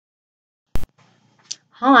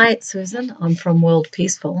Hi, it's Susan. I'm from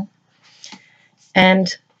Worldpeacefull. And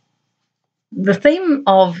the theme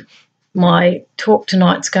of my talk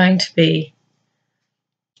tonight's going to be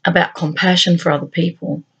about compassion for other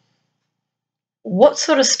people. What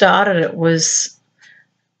sort of started it was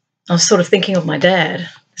I was sort of thinking of my dad.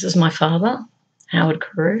 This is my father, Howard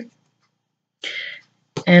Carew.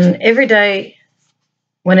 And every day,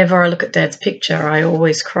 whenever I look at Dad's picture, I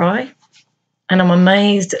always cry. And I'm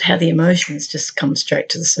amazed at how the emotions just come straight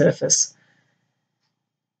to the surface.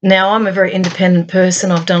 Now, I'm a very independent person.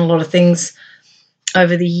 I've done a lot of things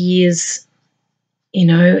over the years. You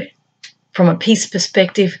know, from a peace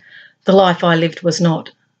perspective, the life I lived was not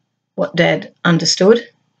what Dad understood.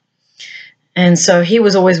 And so he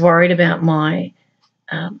was always worried about my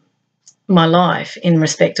life in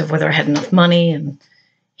respect of whether I had enough money, and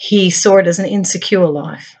he saw it as an insecure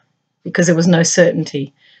life because there was no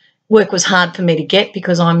certainty. Work was hard for me to get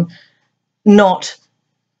because I'm not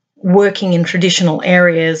working in traditional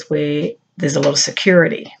areas where there's a lot of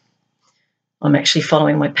security. I'm actually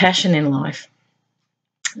following my passion in life.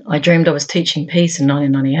 I dreamed I was teaching peace in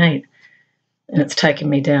 1998, and it's taken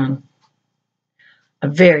me down a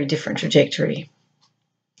very different trajectory.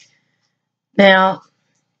 Now,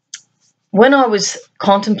 when I was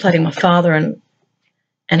contemplating my father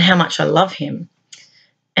and how much I love him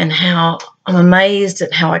and how I'm amazed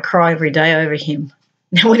at how I cry every day over him.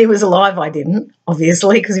 Now, when he was alive, I didn't,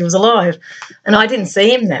 obviously, because he was alive. And I didn't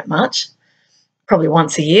see him that much, probably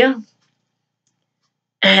once a year.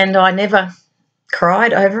 And I never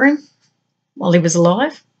cried over him while he was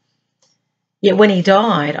alive. Yet when he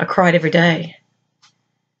died, I cried every day.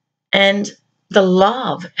 And the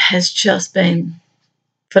love has just been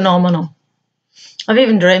phenomenal. I've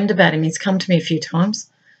even dreamed about him. He's come to me a few times.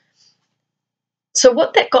 So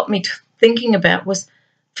what that got me thinking about was,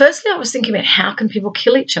 firstly, I was thinking about how can people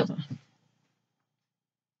kill each other?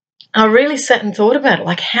 I really sat and thought about it,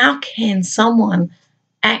 like how can someone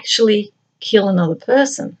actually kill another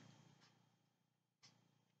person?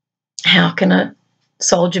 How can a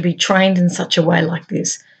soldier be trained in such a way like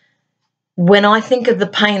this? When I think of the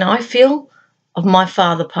pain I feel of my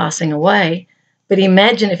father passing away, but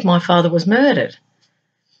imagine if my father was murdered.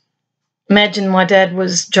 Imagine my dad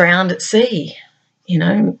was drowned at sea. You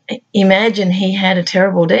know, imagine he had a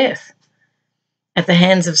terrible death at the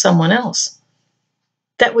hands of someone else.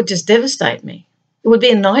 That would just devastate me. It would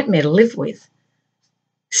be a nightmare to live with.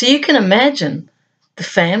 So you can imagine the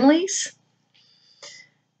families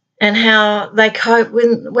and how they cope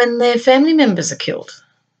when their family members are killed.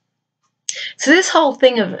 So this whole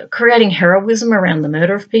thing of creating heroism around the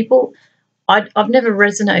murder of people, I've never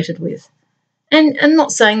resonated with. And I'm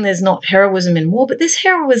not saying there's not heroism in war, but there's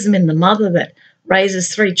heroism in the mother that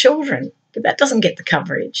raises 3 children, but that doesn't get the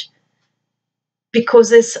coverage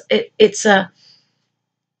because it's a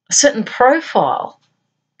certain profile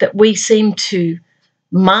that we seem to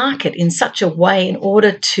market in such a way in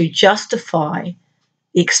order to justify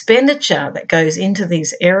the expenditure that goes into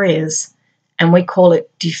these areas, and we call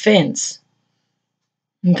it defence.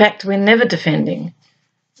 In fact, we're never defending.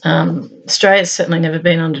 Australia's certainly never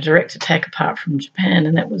been under direct attack apart from Japan,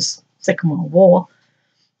 and that was Second World War.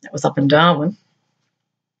 That was up in Darwin.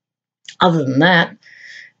 Other than that,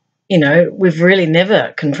 you know, we've really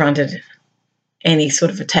never confronted any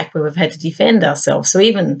sort of attack where we've had to defend ourselves. So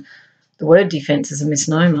even the word defence is a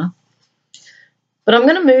misnomer. But I'm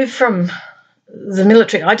going to move from the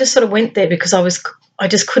military. I just sort of went there because I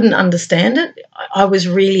just couldn't understand it. I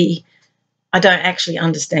don't actually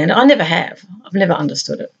understand it. I never have. I've never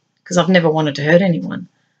understood it because I've never wanted to hurt anyone.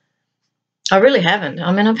 I really haven't.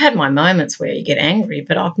 I mean, I've had my moments where you get angry,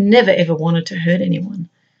 but I've never, ever wanted to hurt anyone.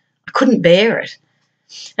 I couldn't bear it.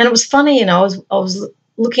 And it was funny, you know, I was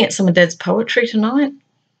looking at some of Dad's poetry tonight,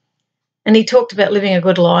 and he talked about living a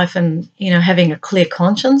good life and, you know, having a clear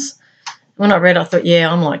conscience. When I read, I thought,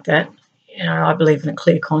 yeah, I'm like that. You know, I believe in a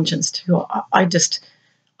clear conscience too.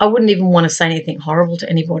 I wouldn't even want to say anything horrible to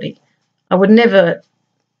anybody. I would never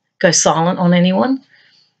go silent on anyone.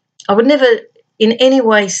 I would never in any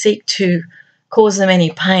way seek to cause them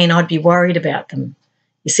any pain. I'd be worried about them.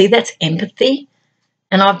 You see, that's empathy,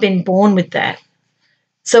 and I've been born with that.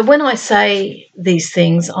 So when I say these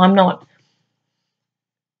things, I'm not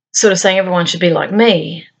sort of saying everyone should be like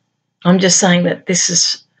me. I'm just saying that this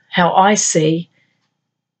is how I see,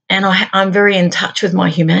 and I'm very in touch with my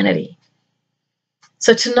humanity.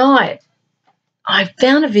 So tonight, I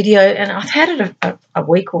found a video, and I've had it a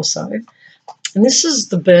week or so, and this is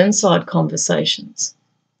the Burnside conversations.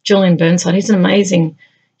 Julian Burnside, he's an amazing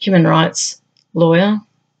human rights lawyer.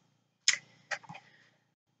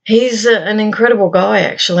 He's an incredible guy,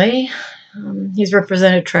 actually. He's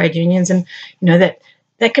represented trade unions, and, you know, that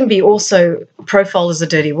that can be also profiled as a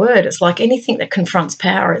dirty word. It's like anything that confronts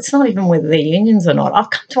power. It's not even whether they're unions or not.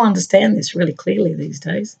 I've come to understand this really clearly these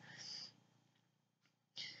days.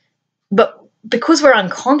 But because we're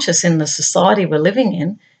unconscious in the society we're living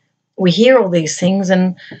in, we hear all these things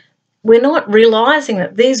and we're not realising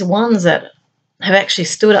that these ones that have actually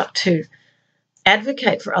stood up to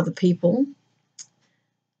advocate for other people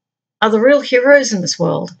are the real heroes in this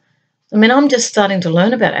world. I mean, I'm just starting to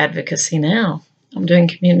learn about advocacy now. I'm doing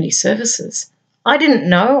community services. I didn't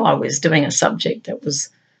know I was doing a subject that was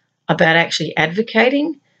about actually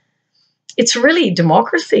advocating. It's really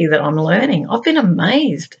democracy that I'm learning. I've been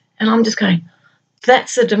amazed, and I'm just going,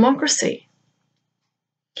 that's a democracy.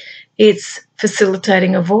 It's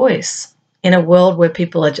facilitating a voice in a world where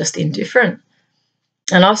people are just indifferent.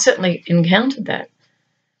 And I've certainly encountered that.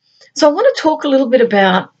 So I want to talk a little bit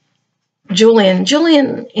about Julian.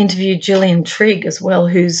 Julian interviewed Julian Trigg as well,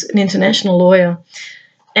 who's an international lawyer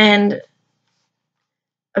and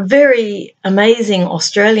a very amazing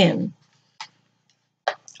Australian.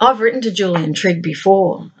 I've written to Julian Trigg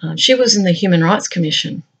before. She was in the Human Rights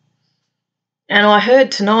Commission. And I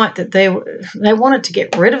heard tonight that they wanted to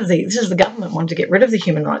get rid of this is the government wanted to get rid of the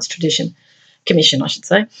Human Rights Commission, I should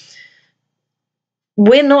say.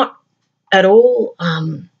 We're not at all,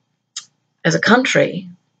 as a country,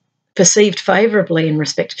 perceived favourably in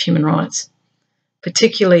respect of human rights,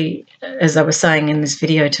 particularly, as I was saying in this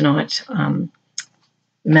video tonight,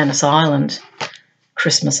 Manus Island,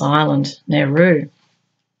 Christmas Island, Nauru.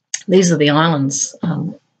 These are the islands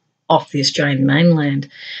off the Australian mainland.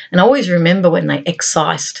 And I always remember when they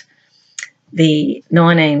excised the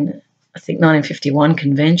 1951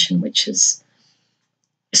 convention, which is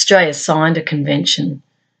Australia signed a convention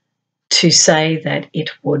to say that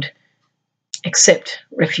it would accept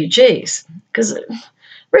refugees, because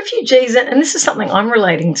refugees, and this is something I'm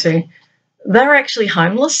relating to, they're actually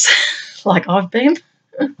homeless, like I've been,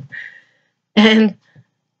 and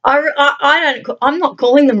I'm not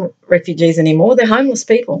calling them refugees anymore. They're homeless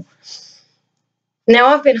people. Now,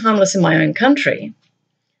 I've been homeless in my own country,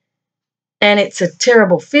 and it's a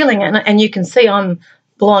terrible feeling, and you can see I'm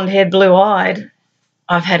blonde-haired, blue-eyed.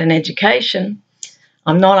 I've had an education.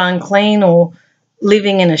 I'm not unclean or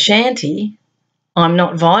living in a shanty. I'm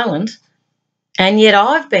not violent, and yet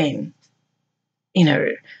I've been,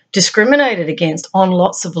 discriminated against on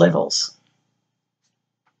lots of levels.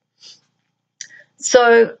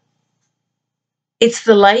 So it's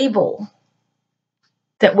the label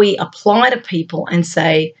that we apply to people and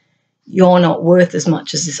say, you're not worth as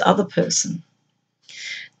much as this other person.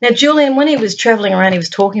 Now, Julian, when he was travelling around, he was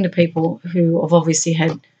talking to people who have obviously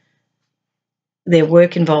had their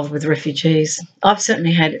work involved with refugees. I've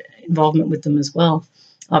certainly had involvement with them as well.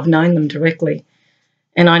 I've known them directly,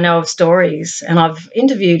 and I know of stories, and I've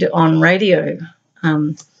interviewed on radio,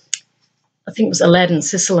 I think it was Aladdin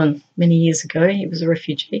Sisselin many years ago. He was a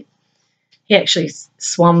refugee. He actually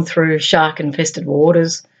swam through shark-infested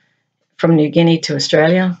waters from New Guinea to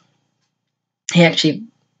Australia. He actually,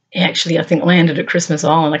 I think, landed at Christmas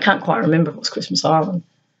Island. I can't quite remember if it was Christmas Island,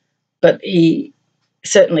 but he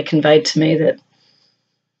certainly conveyed to me that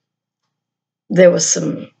there was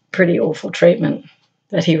some pretty awful treatment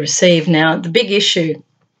that he received. Now, the big issue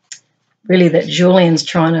really that Julian's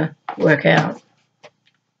trying to work out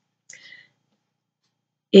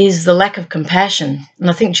is the lack of compassion. And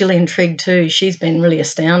I think Julian Trigg too, she's been really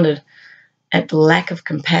astounded at the lack of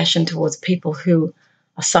compassion towards people who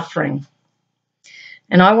are suffering.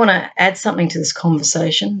 And I want to add something to this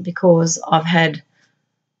conversation because I've had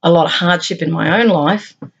a lot of hardship in my own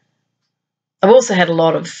life. I've also had a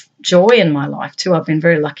lot of joy in my life too. I've been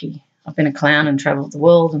very lucky. I've been a clown and travelled the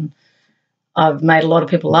world, and I've made a lot of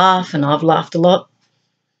people laugh, and I've laughed a lot.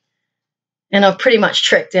 And I've pretty much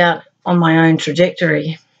trekked out on my own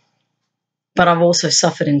trajectory. But I've also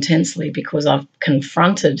suffered intensely because I've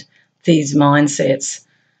confronted these mindsets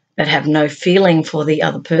that have no feeling for the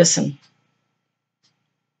other person.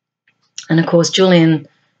 And, of course, Julian,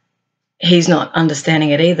 he's not understanding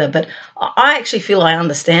it either. But I actually feel I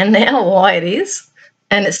understand now why it is.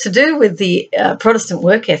 And it's to do with the Protestant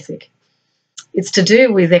work ethic. It's to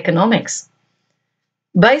do with economics.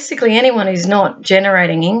 Basically, anyone who's not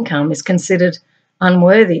generating income is considered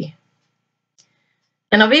unworthy.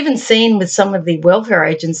 And I've even seen with some of the welfare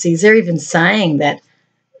agencies, they're even saying that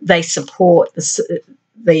they support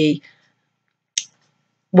the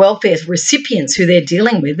welfare recipients who they're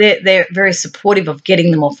dealing with. They're very supportive of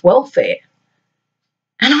getting them off welfare.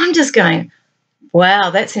 And I'm just going, wow,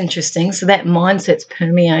 that's interesting. So that mindset's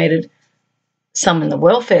permeated some in the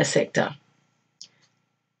welfare sector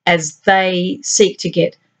as they seek to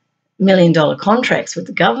get $1 million contracts with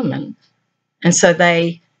the government. And so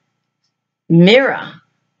they mirror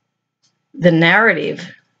the narrative,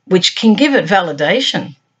 which can give it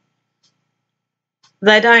validation.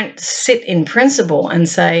 They don't sit in principle and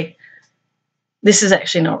say, this is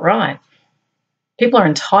actually not right. People are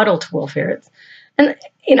entitled to welfare. And,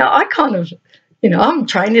 I kind of, I'm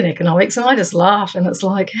trained in economics and I just laugh, and it's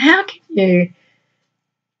like, how can you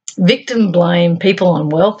victim blame people on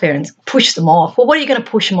welfare and push them off? Well, what are you going to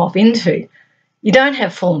push them off into? You don't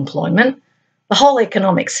have full employment. The whole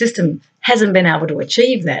economic system hasn't been able to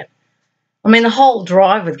achieve that. I mean, the whole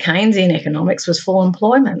drive with Keynesian economics was full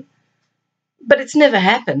employment. But it's never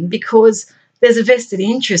happened because there's a vested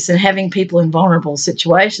interest in having people in vulnerable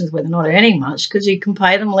situations where they're not earning much because you can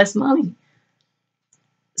pay them less money.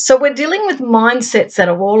 So we're dealing with mindsets that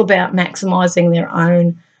are all about maximising their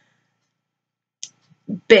own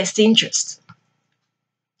best interest.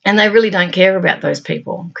 And they really don't care about those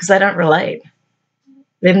people because they don't relate.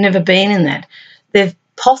 They've never been in that. They've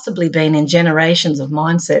possibly been in generations of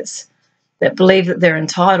mindsets that believe that they're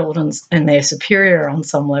entitled and they're superior on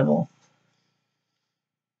some level.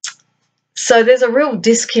 So there's a real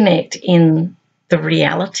disconnect in the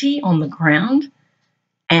reality on the ground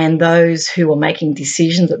and those who are making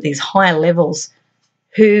decisions at these higher levels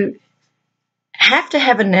who have to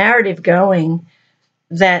have a narrative going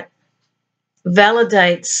that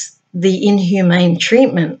validates the inhumane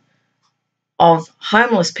treatment of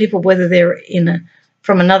homeless people, whether they're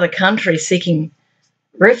from another country seeking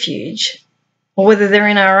refuge or whether they're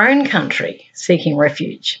in our own country seeking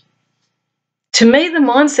refuge. To me, the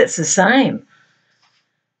mindset's the same.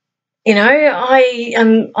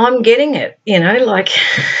 I'm getting it, like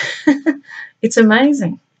it's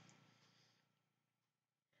amazing.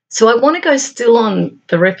 So I want to go still on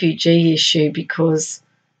the refugee issue because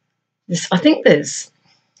I think there's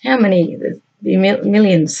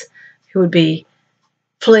millions who would be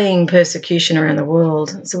fleeing persecution around the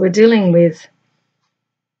world. So we're dealing with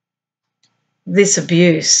this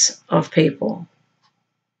abuse of people.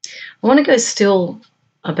 I want to go still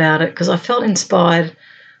about it because I felt inspired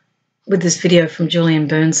with this video from Julian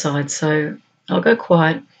Burnside, so I'll go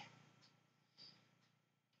quiet.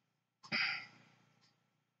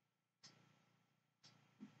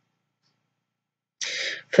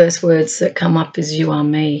 First words that come up is "you are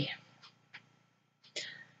me."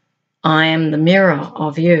 I am the mirror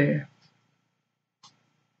of you.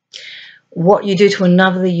 What you do to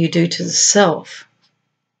another, you do to the self.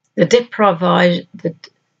 The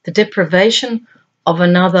deprivation of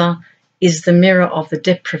another is the mirror of the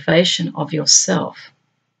deprivation of yourself.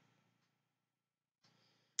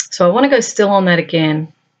 So I want to go still on that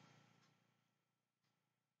again.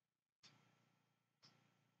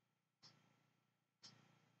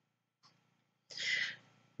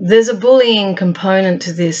 There's a bullying component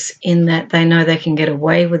to this in that they know they can get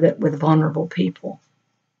away with it with vulnerable people.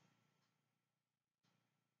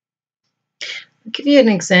 I'll give you an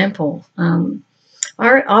example.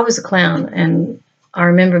 I was a clown, and I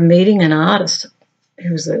remember meeting an artist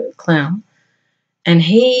who was a clown, and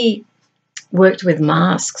he worked with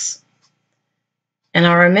masks. And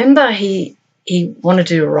I remember he wanted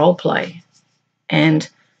to do a role play, and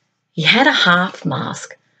he had a half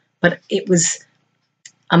mask, but it was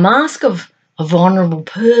a mask of a vulnerable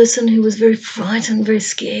person who was very frightened, very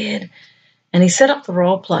scared. And he set up the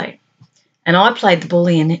role play, and I played the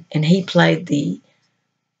bully and he played the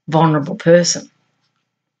vulnerable person.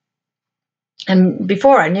 And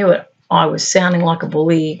before I knew it, I was sounding like a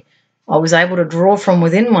bully. I was able to draw from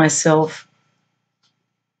within myself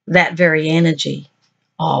that very energy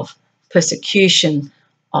of persecution,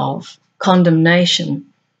 of condemnation,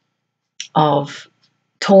 of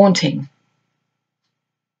taunting,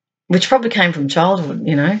 which probably came from childhood,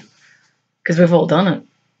 because we've all done it.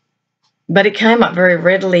 But it came up very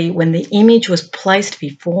readily when the image was placed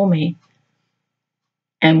before me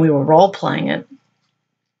and we were role-playing it.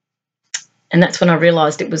 And that's when I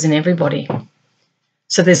realised it was in everybody.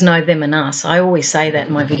 So there's no them and us. I always say that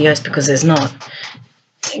in my videos because there's not.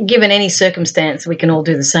 Given any circumstance, we can all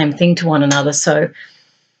do the same thing to one another. So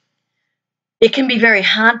it can be very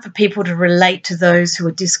hard for people to relate to those who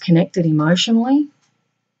are disconnected emotionally.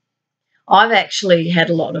 I've actually had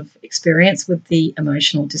a lot of experience with the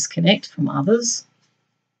emotional disconnect from others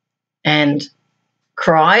and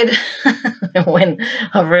cried when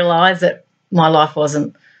I realised that my life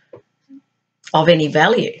wasn't of any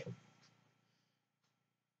value.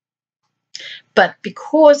 But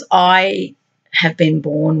because I have been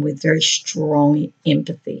born with very strong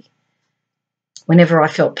empathy, whenever I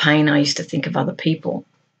felt pain, I used to think of other people.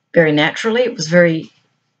 Very naturally, it was very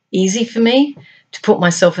easy for me to put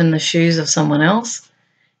myself in the shoes of someone else.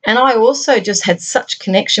 And I also just had such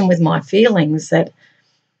connection with my feelings that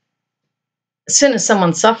as soon as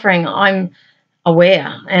someone's suffering, I'm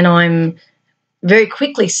aware and I'm very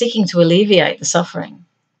quickly seeking to alleviate the suffering.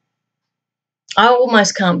 I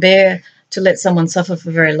almost can't bear to let someone suffer for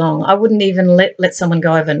very long. I wouldn't even let someone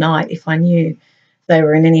go overnight if I knew they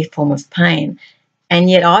were in any form of pain. And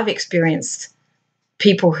yet I've experienced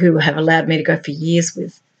people who have allowed me to go for years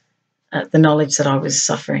with the knowledge that I was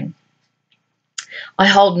suffering. I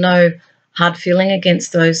hold no hard feeling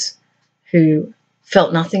against those who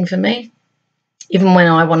felt nothing for me. Even when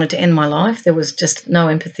I wanted to end my life, there was just no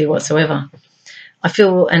empathy whatsoever. I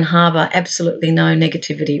feel and harbour absolutely no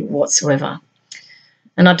negativity whatsoever.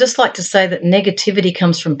 And I'd just like to say that negativity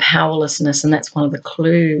comes from powerlessness, and that's one of the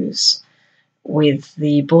clues with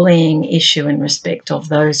the bullying issue in respect of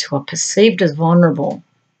those who are perceived as vulnerable.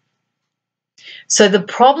 So the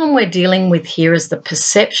problem we're dealing with here is the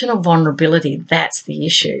perception of vulnerability. That's the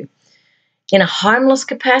issue. In a homeless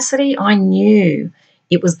capacity, I knew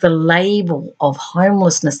it was the label of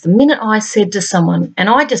homelessness. The minute I said to someone, and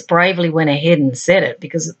I just bravely went ahead and said it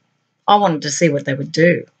because I wanted to see what they would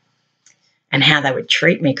do and how they would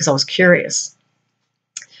treat me because I was curious.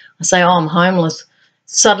 I say, oh, I'm homeless.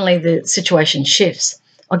 Suddenly the situation shifts.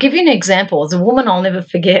 I'll give you an example. As a woman, I'll never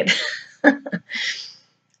forget.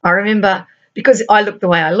 I remember, because I look the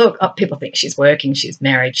way I look, people think she's working, she's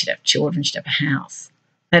married, she'd have children, she'd have a house.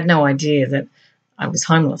 I had no idea that I was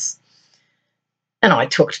homeless. And I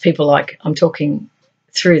talk to people like I'm talking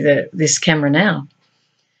through this camera now.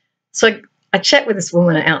 So I chat with this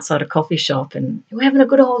woman outside a coffee shop and we're having a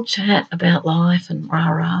good old chat about life and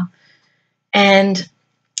rah-rah. And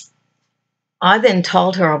I then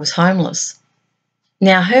told her I was homeless.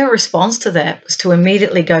 Now, her response to that was to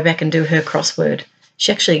immediately go back and do her crossword.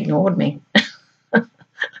 She actually ignored me. And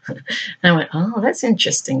I went, oh, that's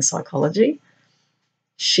interesting psychology.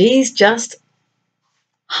 She's just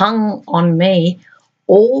hung on me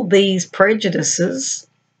all these prejudices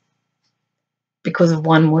because of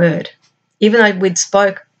one word. Even though we'd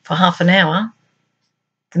spoke for half an hour,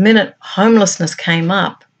 the minute homelessness came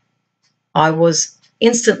up, I was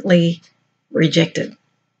instantly rejected.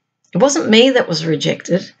 It wasn't me that was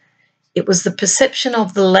rejected. It was the perception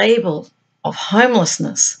of the label of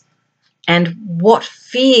homelessness and what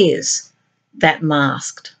fears that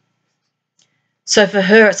masked. So for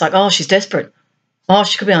her, it's like, oh, she's desperate. Oh,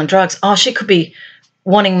 she could be on drugs. Oh, she could be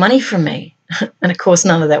wanting money from me. And, of course,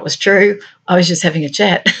 none of that was true. I was just having a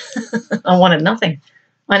chat. I wanted nothing.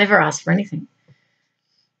 I never asked for anything.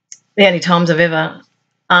 The only times I've ever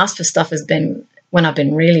asked for stuff has been when I've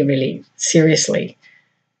been really, really seriously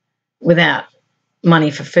without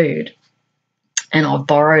money for food and I've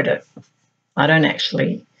borrowed it. I don't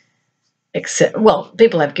actually accept, well,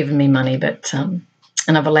 people have given me money, but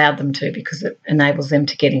and I've allowed them to because it enables them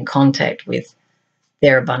to get in contact with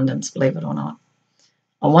their abundance, believe it or not.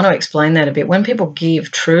 I want to explain that a bit. When people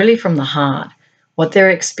give truly from the heart, what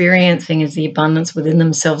they're experiencing is the abundance within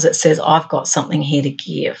themselves that says, I've got something here to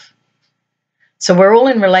give. So we're all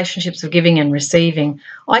in relationships of giving and receiving.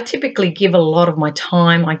 I typically give a lot of my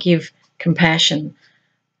time. I give compassion.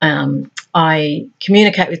 I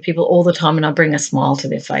communicate with people all the time and I bring a smile to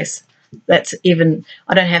their face. That's even,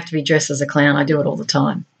 I don't have to be dressed as a clown. I do it all the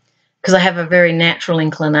time because I have a very natural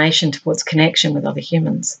inclination towards connection with other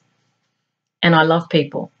humans. And I love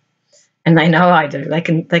people, and they know I do. They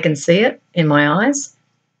can see it in my eyes.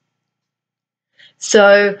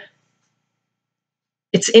 So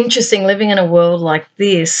it's interesting living in a world like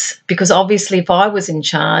this because obviously if I was in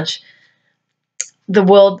charge, there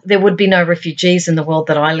would be no refugees in the world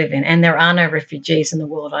that I live in, and there are no refugees in the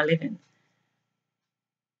world I live in.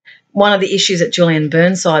 One of the issues that Julian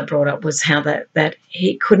Burnside brought up was how that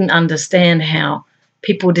he couldn't understand how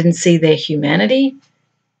people didn't see their humanity.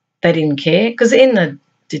 They didn't care because in the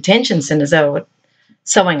detention centres they were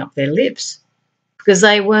sewing up their lips because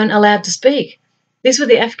they weren't allowed to speak. These were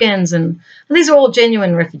the Afghans and these are all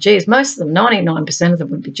genuine refugees. Most of them, 99% of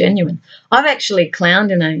them would be genuine. I've actually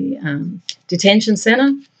clowned in a detention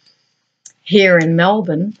centre here in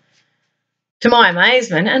Melbourne to my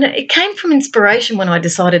amazement, and it came from inspiration when I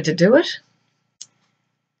decided to do it.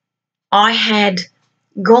 I had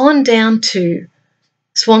gone down to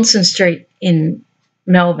Swanston Street in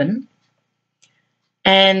Melbourne,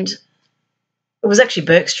 and it was actually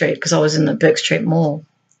Burke Street because I was in the Burke Street Mall.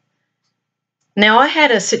 Now, I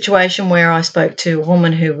had a situation where I spoke to a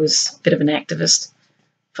woman who was a bit of an activist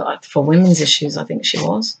for women's issues, I think she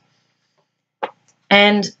was,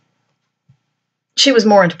 and she was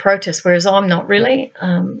more into protest, whereas I'm not really.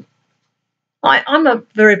 I'm a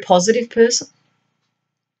very positive person.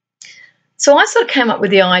 So I sort of came up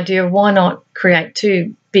with the idea of why not create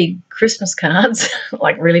two big Christmas cards,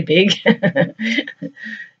 like really big,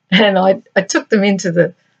 and I took them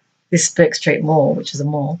into this Burke Street Mall, which is a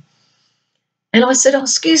mall, and I said, "Oh,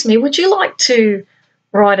 excuse me, would you like to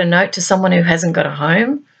write a note to someone who hasn't got a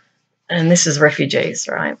home? And this is refugees,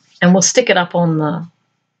 right? And we'll stick it up on the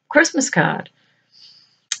Christmas card."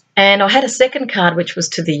 And I had a second card which was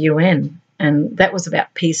to the UN, and that was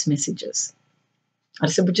about peace messages. I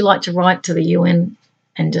said, "Would you like to write to the UN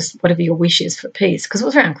and just whatever your wish is for peace?" Because it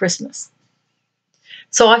was around Christmas.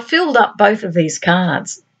 So I filled up both of these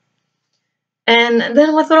cards. And then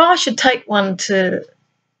I thought, I should take one to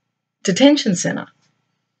Detention Centre.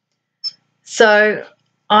 So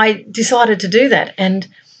I decided to do that. And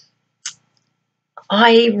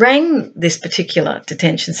I rang this particular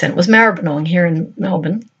detention centre. It was Maribyrnong here in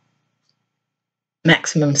Melbourne.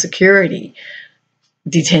 Maximum security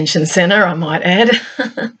detention centre, I might add.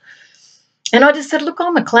 And I just said, "Look,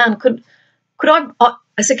 I'm a clown. Could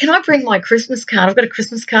I said, "Can I bring my Christmas card? I've got a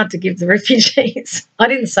Christmas card to give the refugees." I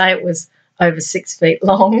didn't say it was over 6 feet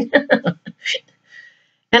long.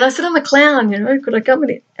 And I said, "I'm a clown, could I come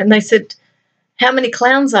in?" And they said, "How many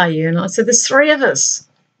clowns are you?" And I said, "There's 3 of us,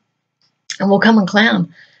 and we'll come and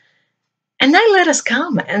clown." And they let us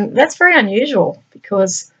come, and that's very unusual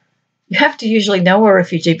because you have to usually know a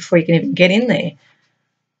refugee before you can even get in there.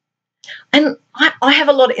 And I have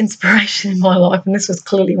a lot of inspiration in my life, and this was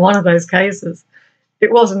clearly one of those cases.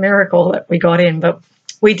 It was a miracle that we got in, but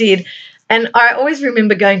we did. And I always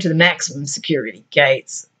remember going to the maximum security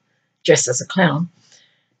gates dressed as a clown,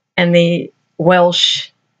 and the Welsh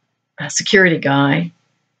security guy,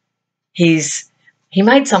 he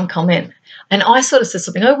made some comment, and I sort of said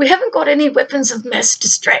something, "Oh, we haven't got any weapons of mass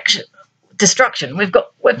destruction. We've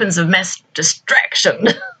got weapons of mass distraction,"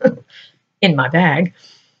 in my bag.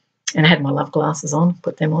 And I had my love glasses on,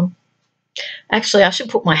 put them on. Actually, I should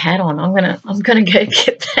put my hat on. I'm gonna go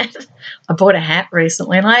get that. I bought a hat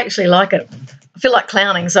recently, and I actually like it. I feel like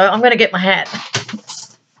clowning, so I'm gonna get my hat.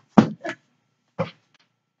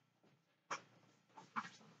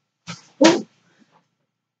 Ooh.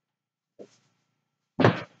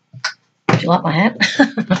 Do you like my hat?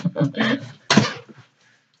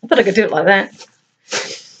 I thought I could do it like that.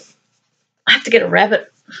 I have to get a rabbit.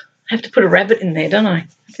 I have to put a rabbit in there, don't I?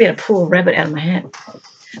 I have to be able to pull a rabbit out of my hat.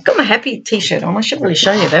 I've got my happy T-shirt on. I should really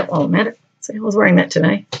show you that while I'm at it. See, I was wearing that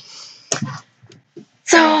today.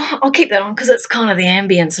 So I'll keep that on because it's kind of the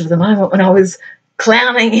ambience of the moment when I was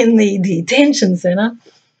clowning in the detention centre.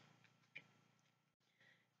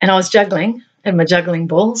 And I was juggling, had my juggling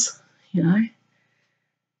balls,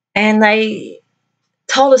 and they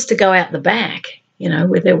told us to go out the back,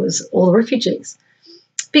 where there was all the refugees.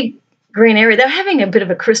 Big green area. They were having a bit of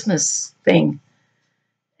a Christmas thing.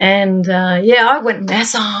 And, I went and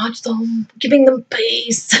massaged them, giving them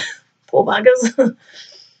peace. Poor buggers.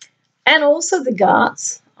 And also the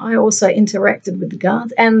guards. I also interacted with the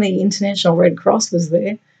guards, and the International Red Cross was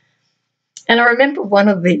there. And I remember one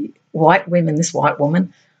of the white women, this white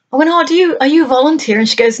woman, I went, "Oh, are you a volunteer?" And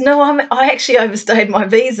she goes, "No, I actually overstayed my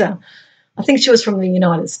visa." I think she was from the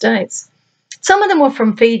United States. Some of them were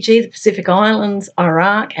from Fiji, the Pacific Islands,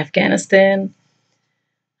 Iraq, Afghanistan,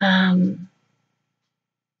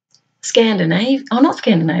 Scandinavia. Oh, not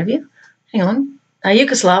Scandinavia. Hang on.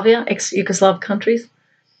 Yugoslavia, ex-Yugoslav countries,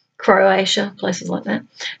 Croatia, places like that.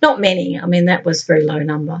 Not many. I mean, that was a very low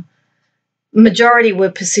number. Majority were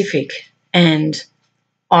Pacific and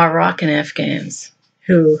Iraq and Afghans,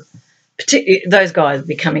 who, particularly those guys, would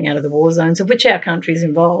be coming out of the war zones, of which our country's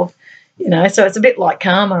involved. So it's a bit like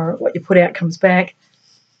karma. What you put out comes back.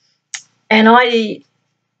 And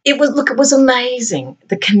it was amazing,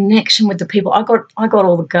 the connection with the people. I got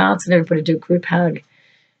all the guards and everybody to do a group hug.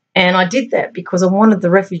 And I did that because I wanted the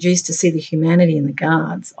refugees to see the humanity in the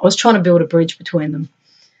guards. I was trying to build a bridge between them.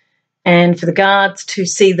 And for the guards to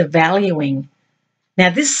see the valuing. Now,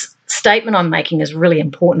 this statement I'm making is really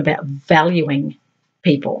important about valuing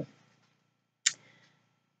people.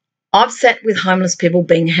 I've sat with homeless people,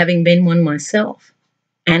 having been one myself.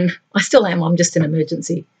 And I still am. I'm just in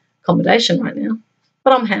emergency accommodation right now.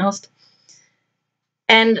 But I'm housed.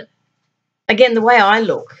 And again, the way I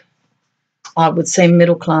look, I would seem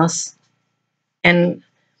middle class. And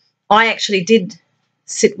I actually did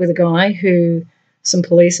sit with a guy who some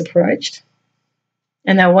police approached,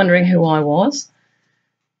 and they were wondering who I was.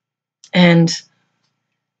 And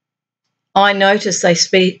I noticed they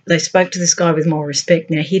spoke to this guy with more respect.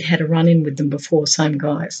 Now, he'd had a run-in with them before, same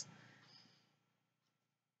guys.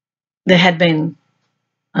 There had been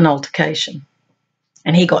an altercation.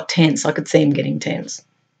 And he got tense. I could see him getting tense.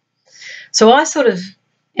 So I sort of,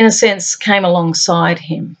 in a sense, came alongside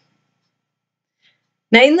him.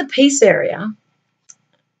 Now, in the peace area,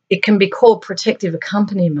 it can be called protective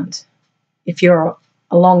accompaniment if you're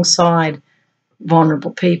alongside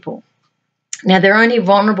vulnerable people. Now, they're only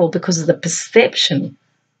vulnerable because of the perception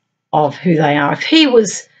of who they are. If he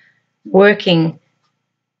was working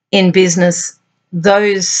in business,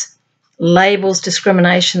 those labels,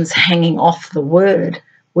 discriminations hanging off the word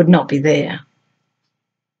would not be there.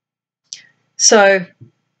 So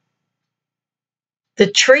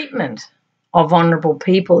the treatment of vulnerable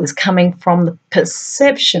people is coming from the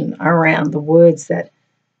perception around the words that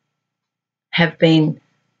have been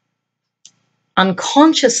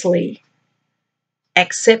unconsciously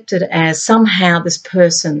accepted as somehow this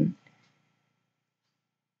person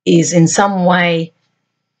is in some way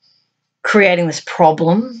creating this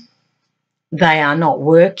problem. They are not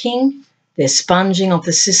working. They're sponging off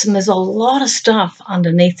the system. There's a lot of stuff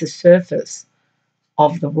underneath the surface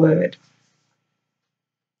of the word.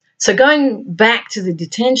 So going back to the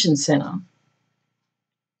detention centre,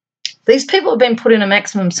 these people have been put in a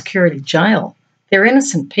maximum security jail. They're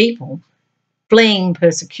innocent people fleeing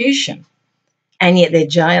persecution, and yet they're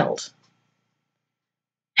jailed.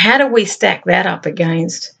 How do we stack that up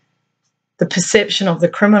against the perception of the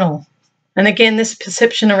criminal? And again, this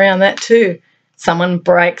perception around that too. Someone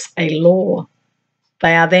breaks a law,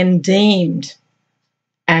 they are then deemed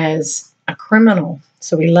as a criminal.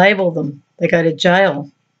 So we label them, they go to jail.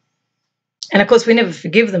 And of course, we never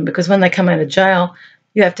forgive them, because when they come out of jail,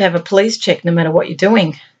 you have to have a police check no matter what you're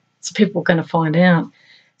doing. So people are going to find out.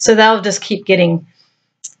 So they'll just keep getting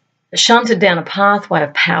shunted down a pathway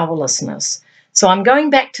of powerlessness. So I'm going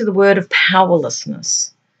back to the word of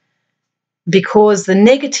powerlessness, because the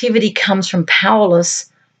negativity comes from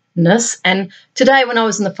powerlessness. And today when I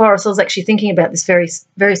was in the forest, I was actually thinking about this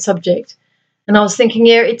very subject. And I was thinking,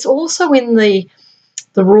 yeah, it's also in the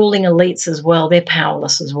ruling elites as well. They're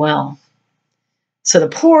powerless as well. So the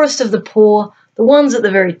poorest of the poor, the ones at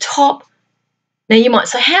the very top. Now you might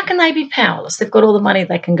say, how can they be powerless? They've got all the money,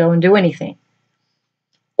 they can go and do anything.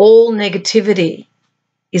 All negativity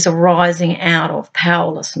is arising out of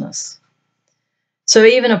powerlessness. So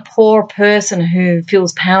even a poor person who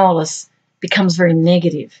feels powerless becomes very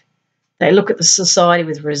negative. They look at the society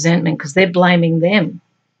with resentment because they're blaming them.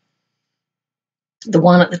 The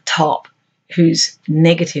one at the top who's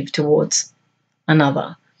negative towards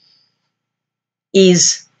another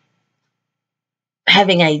is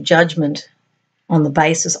having a judgment on the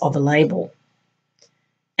basis of a label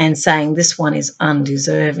and saying this one is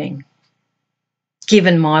undeserving.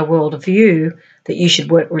 Given my world of view that you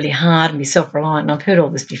should work really hard and be self-reliant, and I've heard all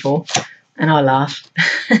this before, and I laugh,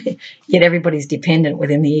 yet everybody's dependent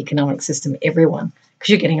within the economic system, everyone, because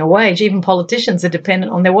you're getting a wage. Even politicians are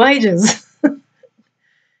dependent on their wages.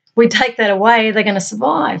 We take that away, they're going to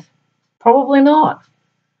survive? Probably not.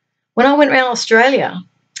 When I went around Australia,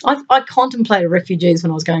 I contemplated refugees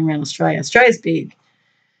when I was going around Australia. Australia's big.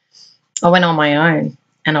 I went on my own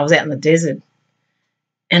and I was out in the desert.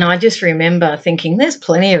 And I just remember thinking there's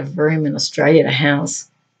plenty of room in Australia to house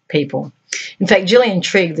people. In fact, Julian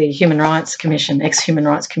Trigg, the Human Rights Commission, ex-Human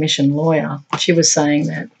Rights Commission lawyer, she was saying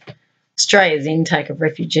that Australia's intake of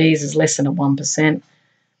refugees is less than 1%.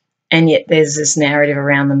 And yet there's this narrative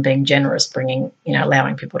around them being generous, bringing,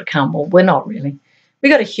 allowing people to come. Well, we're not really. We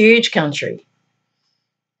got a huge country.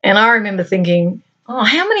 And I remember thinking, oh,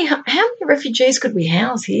 how many refugees could we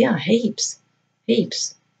house here? Heaps.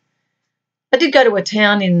 I did go to a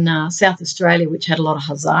town in South Australia which had a lot of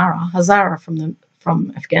Hazara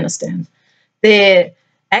from Afghanistan. They're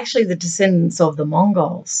actually the descendants of the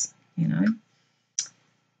Mongols,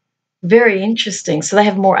 Very interesting. So they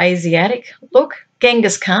have more Asiatic look.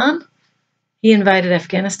 Genghis Khan, he invaded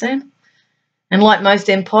Afghanistan. And like most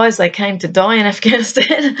empires, they came to die in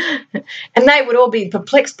Afghanistan. And they would all be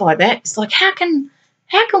perplexed by that. It's like, how can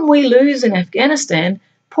we lose in Afghanistan,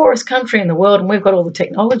 poorest country in the world, and we've got all the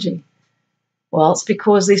technology? Well, it's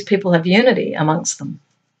because these people have unity amongst them.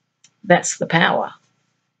 That's the power.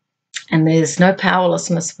 And there's no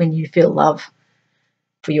powerlessness when you feel love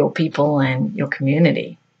for your people and your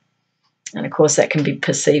community. And, of course, that can be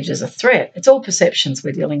perceived as a threat. It's all perceptions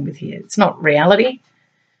we're dealing with here. It's not reality.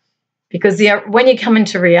 Because when you come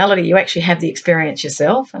into reality, you actually have the experience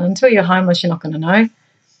yourself. And until you're homeless, you're not going to know.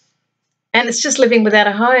 And it's just living without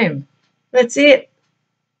a home. That's it.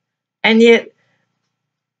 And yet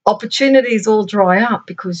opportunities all dry up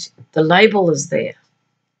because the label is there.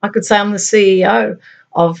 I could say I'm the CEO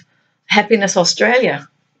of Happiness Australia,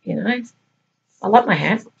 I like my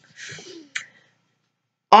hat.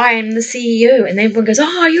 I am the CEO. And everyone goes,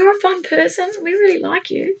 oh, you're a fun person. We really like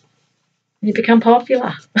you. And you become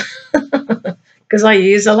popular because I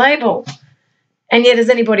use a label. And yet has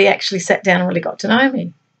anybody actually sat down and really got to know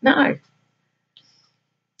me? No.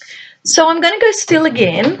 So I'm going to go still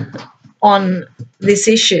again on this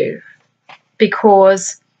issue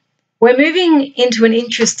because we're moving into an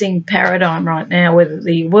interesting paradigm right now where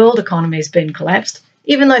the world economy has been collapsed.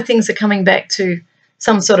 Even though things are coming back to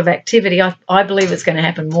some sort of activity, I believe it's going to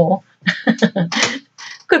happen more.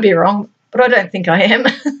 Could be wrong, but I don't think I am.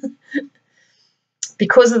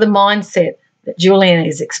 Because of the mindset that Julian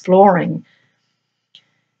is exploring,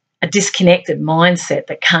 a disconnected mindset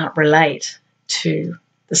that can't relate to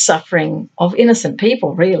the suffering of innocent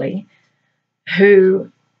people, really,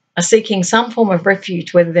 who are seeking some form of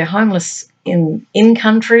refuge, whether they're homeless in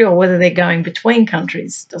country or whether they're going between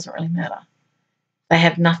countries, doesn't really matter. They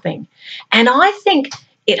have nothing. And I think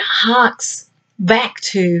it harks back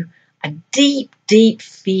to a deep, deep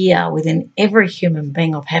fear within every human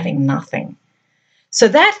being of having nothing. So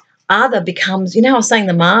that other becomes, I was saying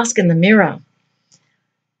the mask and the mirror.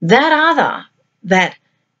 That other that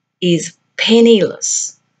is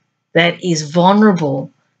penniless, that is vulnerable,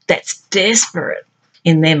 that's desperate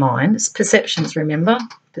in their mind. It's perceptions, remember?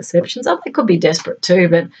 Perceptions. Oh, they could be desperate too,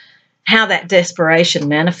 but how that desperation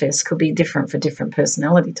manifests could be different for different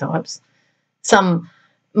personality types. Some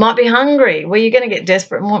might be hungry. Well, you're going to get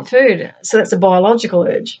desperate and want food. So that's a biological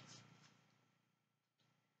urge.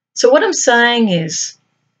 So what I'm saying is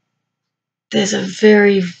there's a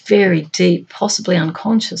very, very deep, possibly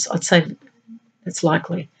unconscious, I'd say it's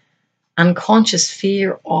likely, unconscious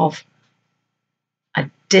fear of a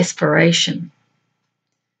desperation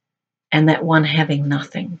and that one having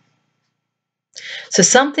nothing. So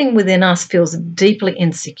something within us feels deeply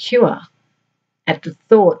insecure at the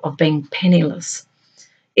thought of being penniless.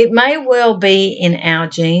 It may well be in our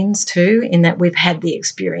genes too, in that we've had the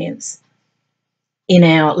experience. In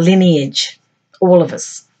our lineage, all of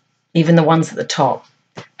us, even the ones at the top,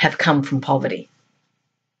 have come from poverty.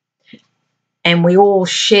 And we all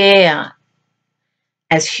share,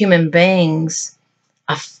 as human beings,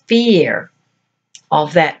 a fear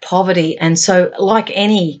of that poverty. And so like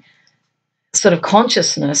any sort of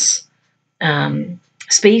consciousness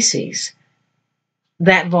species,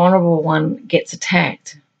 that vulnerable one gets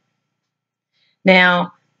attacked.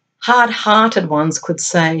 Now, hard-hearted ones could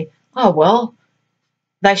say, oh, well,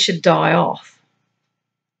 they should die off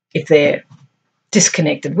if they're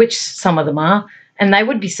disconnected, which some of them are, and they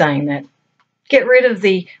would be saying that. Get rid of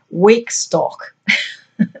the weak stock.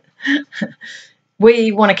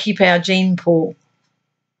 We want to keep our gene pool,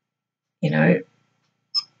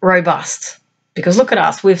 robust, because look at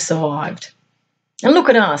us, we've survived. And look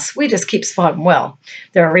at us, we just keep surviving. Well,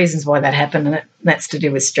 there are reasons why that happened, and that's to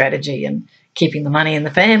do with strategy and keeping the money in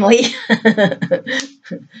the family.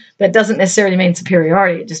 That doesn't necessarily mean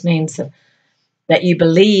superiority. It just means that you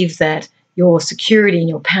believe that your security and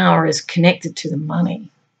your power is connected to the money.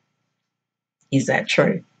 Is that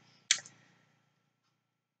true?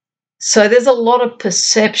 So there's a lot of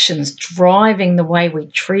perceptions driving the way we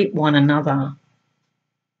treat one another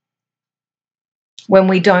when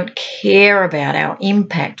we don't care about our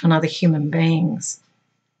impact on other human beings,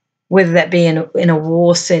 whether that be in a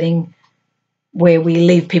war setting where we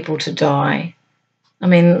leave people to die. I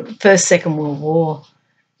mean, First, Second World War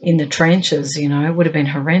in the trenches, would have been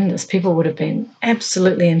horrendous. People would have been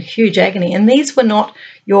absolutely in huge agony. And these were not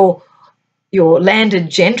your landed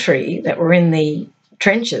gentry that were in the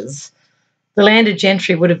trenches. The landed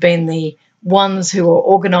gentry would have been the ones who were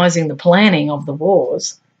organising the planning of the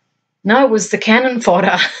wars. No, it was the cannon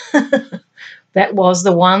fodder. That was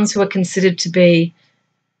the ones who were considered to be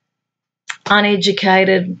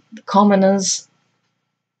uneducated, commoners,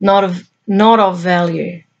 not of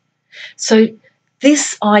value. So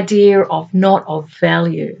this idea of not of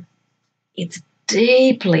value, it's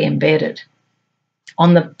deeply embedded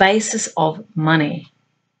on the basis of money.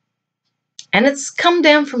 And it's come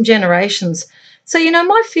down from generations. So,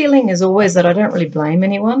 my feeling is always that I don't really blame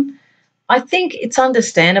anyone. I think it's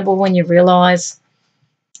understandable when you realise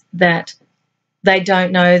that they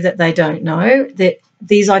don't know that they don't know, that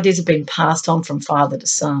these ideas have been passed on from father to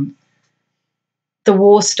son. The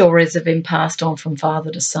war stories have been passed on from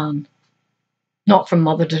father to son, not from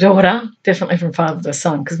mother to daughter, definitely from father to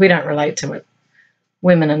son, because we don't relate to it.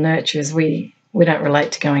 Women are nurturers. We don't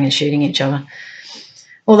relate to going and shooting each other.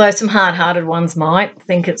 Although some hard-hearted ones might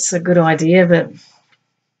think it's a good idea, but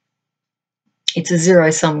it's a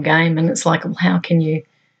zero-sum game, and it's like, well, how can you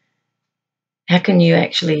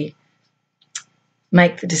actually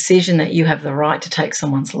make the decision that you have the right to take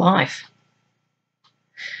someone's life?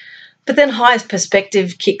 But then highest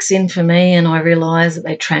perspective kicks in for me, and I realise that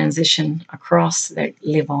they transition across, they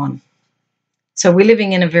live on. So we're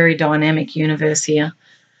living in a very dynamic universe here.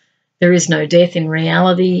 There is no death in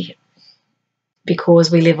reality because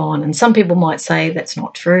we live on. And some people might say that's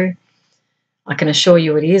not true. I can assure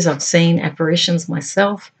you it is. I've seen apparitions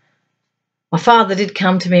myself. My father did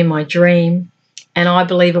come to me in my dream, and I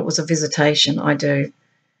believe it was a visitation. I do.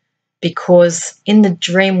 Because in the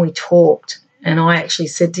dream we talked, and I actually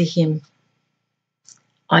said to him,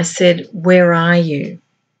 I said, "Where are you?"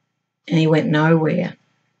 And he went, "Nowhere."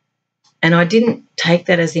 And I didn't take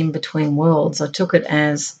that as in between worlds. I took it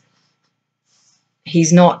as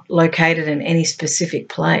he's not located in any specific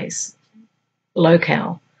place,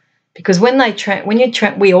 locale. Because when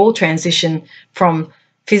we all transition from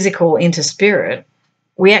physical into spirit,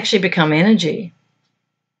 we actually become energy.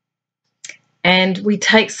 And we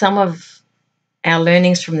take some of our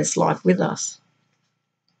learnings from this life with us.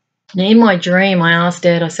 Now, in my dream, I asked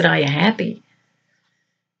Dad, I said, "Are you happy?"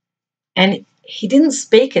 And he didn't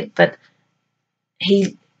speak it, but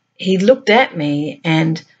he looked at me,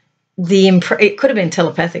 and it could have been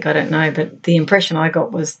telepathic, I don't know, but the impression I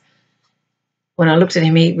got was when I looked at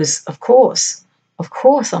him, he was, of course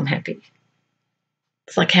I'm happy.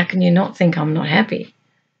 It's like, how can you not think I'm not happy?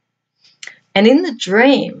 And in the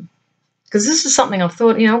dream, because this is something I've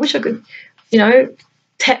thought, I wish I could,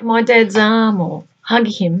 tap my dad's arm or hug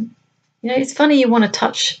him. It's funny you want to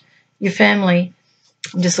touch your family.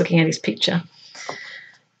 I'm just looking at his picture.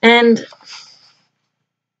 And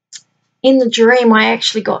in the dream, I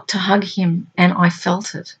actually got to hug him, and I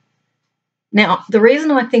felt it. Now, the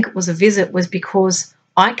reason I think it was a visit was because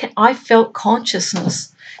I felt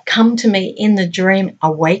consciousness come to me in the dream,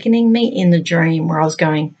 awakening me in the dream, where I was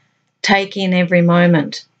going, take in every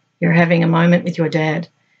moment. You're having a moment with your dad.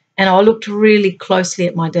 And I looked really closely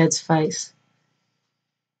at my dad's face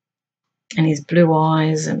and his blue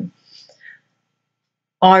eyes, and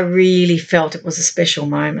I really felt it was a special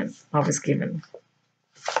moment I was given.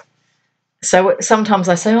 So sometimes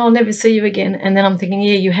I say, "Oh, I'll never see you again." And then I'm thinking,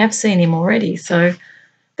 yeah, you have seen him already. So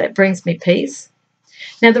that brings me peace.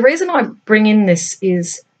 Now, the reason I bring in this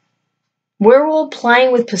is we're all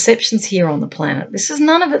playing with perceptions here on the planet.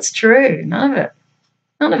 None of it's true. None of it.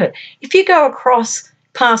 None of it. If you go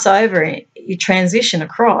pass over, you transition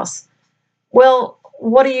across, well,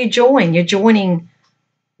 what do you join? You're joining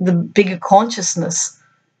the bigger consciousness,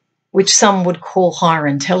 which some would call higher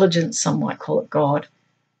intelligence. Some might call it God.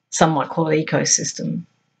 Some might call it ecosystem.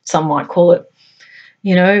 Some might call it,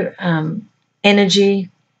 energy.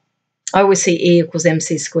 I always see E equals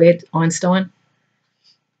MC squared, Einstein.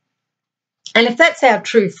 And if that's our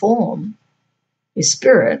true form, is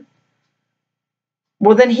spirit,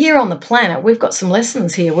 well, then here on the planet, we've got some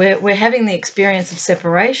lessons here. We're having the experience of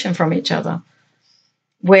separation from each other,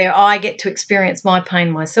 where I get to experience my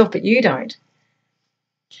pain myself, but you don't.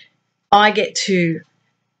 I get to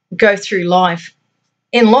go through life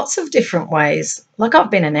in lots of different ways. Like,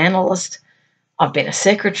 I've been an analyst, I've been a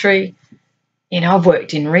secretary, I've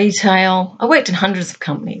worked in retail, I worked in hundreds of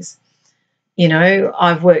companies.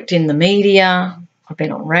 I've worked in the media, I've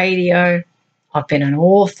been on radio, I've been an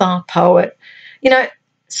author, poet,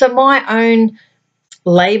 so my own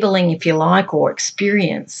labeling, if you like, or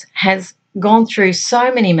experience has gone through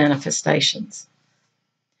so many manifestations.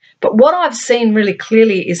 But what I've seen really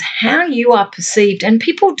clearly is how you are perceived, and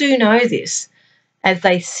people do know this, as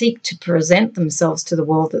they seek to present themselves to the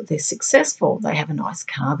world that they're successful. They have a nice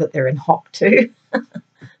car that they're in hock to,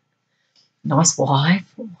 nice wife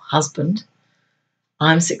or husband.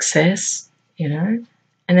 I'm success, and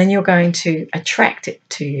then you're going to attract it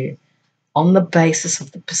to you on the basis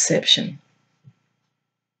of the perception.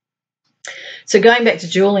 So going back to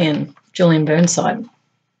Julian Burnside,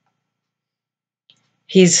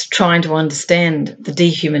 he's trying to understand the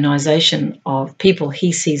dehumanization of people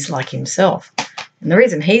he sees like himself. And the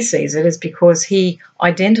reason he sees it is because he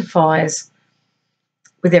identifies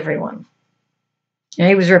with everyone.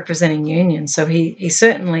 He was representing union, so he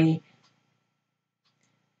certainly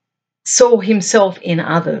saw himself in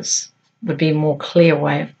others, would be a more clear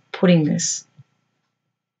way of putting this.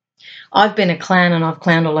 I've been a clown, and I've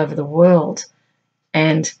clowned all over the world,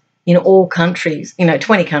 and in all countries,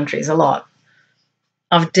 20 countries, a lot.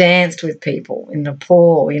 I've danced with people in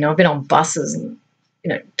Nepal, I've been on buses and,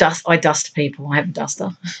 I dust people. I have a duster.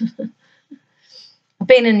 I've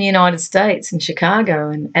been in the United States, in Chicago,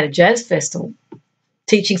 and at a jazz festival,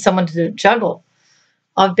 teaching someone to juggle.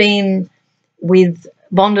 I've been with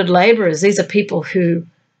bonded labourers. These are people who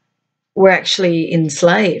were actually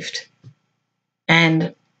enslaved,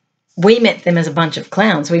 and we met them as a bunch of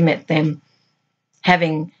clowns. We met them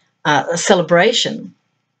having a celebration.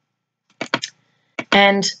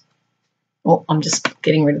 And, I'm just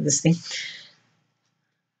getting rid of this thing.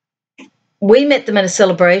 We met them at a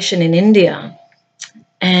celebration in India,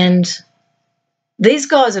 and these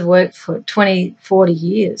guys had worked for 20, 40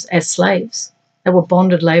 years as slaves. They were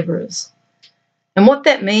bonded labourers. And what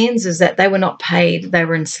that means is that they were not paid, they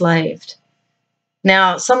were enslaved.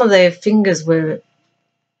 Now, some of their fingers were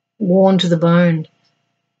worn to the bone.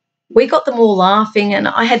 We got them all laughing, and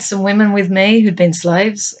I had some women with me who'd been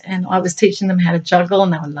slaves, and I was teaching them how to juggle,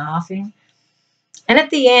 and they were laughing. And at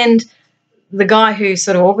the end, the guy who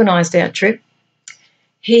sort of organised our trip,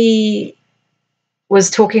 he was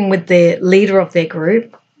talking with the leader of their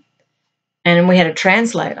group, and we had a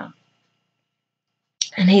translator.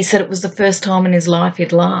 And he said it was the first time in his life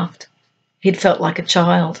he'd laughed. He'd felt like a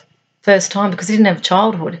child. First time, because he didn't have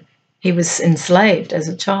childhood. He was enslaved as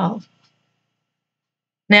a child.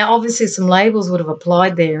 Now, obviously, some labels would have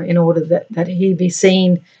applied there in order that he be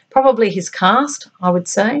seen, probably his caste, I would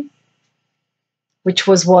say, which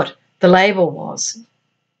was what the label was.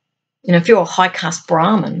 You know, if you're a high caste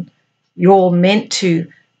Brahmin, you're meant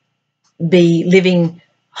to be living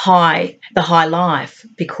the high life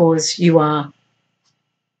because you are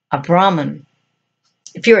a Brahmin.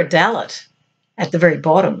 If you're a Dalit at the very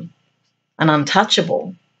bottom, an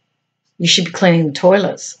untouchable, you should be cleaning the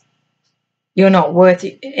toilets. You're not worth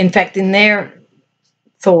it. In fact, in their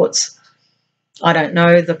thoughts, I don't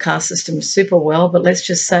know the caste system super well, but let's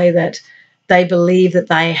just say that they believe that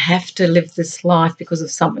they have to live this life because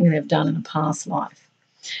of something they've done in a past life.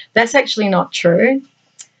 That's actually not true.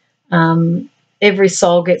 Every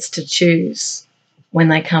soul gets to choose when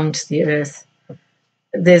they come to the earth.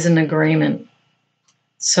 There's an agreement.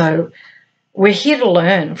 So we're here to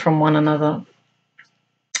learn from one another.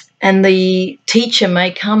 And the teacher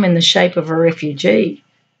may come in the shape of a refugee.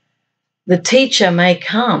 The teacher may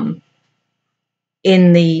come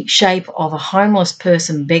in the shape of a homeless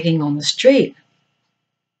person begging on the street.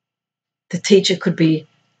 The teacher could be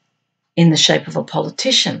in the shape of a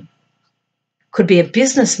politician, could be a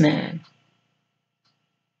businessman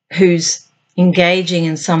who's engaging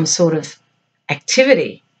in some sort of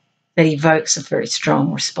activity that evokes a very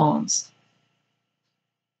strong response.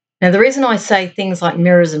 Now, the reason I say things like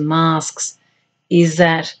mirrors and masks is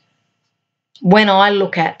that when I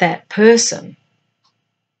look at that person,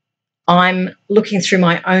 I'm looking through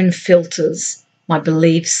my own filters, my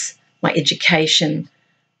beliefs, my education,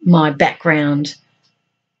 my background,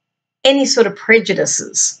 any sort of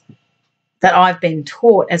prejudices that I've been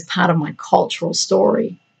taught as part of my cultural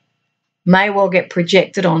story may well get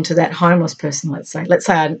projected onto that homeless person, let's say. Let's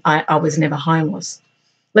say I was never homeless.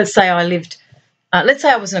 Let's say I lived... let's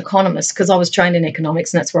say I was an economist because I was trained in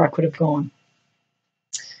economics and that's where I could have gone.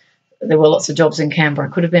 There were lots of jobs in Canberra.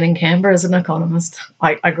 I could have been in Canberra as an economist.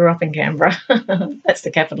 I grew up in Canberra. That's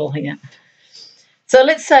the capital here. So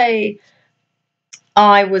let's say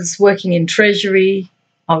I was working in Treasury.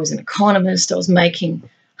 I was an economist. I was making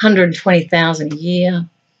 $120,000 a year.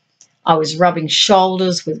 I was rubbing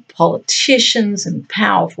shoulders with politicians and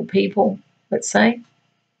powerful people, let's say.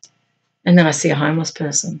 And then I see a homeless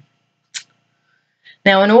person.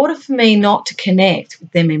 Now, in order for me not to connect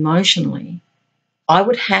with them emotionally, I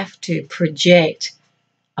would have to project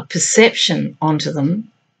a perception onto them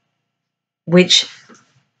which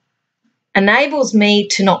enables me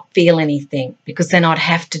to not feel anything, because then I'd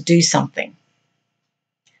have to do something.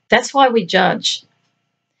 That's why we judge.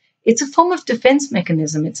 It's a form of defense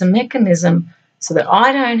mechanism. It's a mechanism so that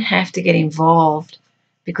I don't have to get involved,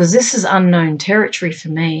 because this is unknown territory for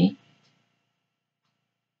me.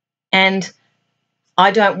 And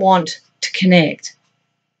I don't want to connect.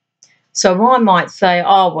 So I might say,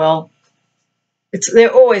 oh, well,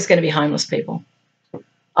 they're always going to be homeless people.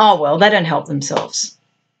 Oh, well, they don't help themselves.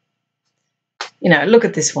 You know, look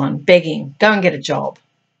at this one, begging, go and get a job.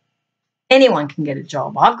 Anyone can get a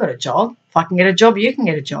job. I've got a job. If I can get a job, you can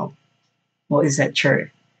get a job. Well, is that true?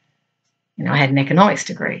 You know, I had an economics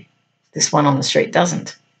degree. This one on the street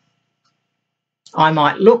doesn't. I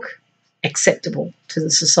might look acceptable to the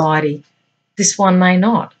society. This one may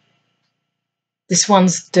not. This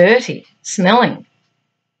one's dirty, smelling.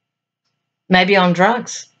 Maybe on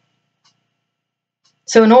drugs.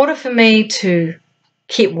 So in order for me to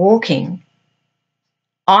keep walking,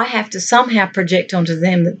 I have to somehow project onto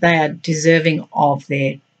them that they are deserving of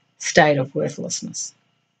their state of worthlessness.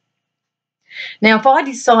 Now, if I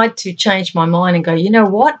decide to change my mind and go, you know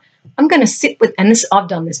what, I'm going to sit with, and this, I've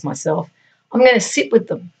done this myself, I'm going to sit with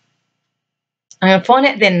them. I'm going to find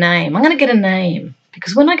out their name. I'm going to get a name,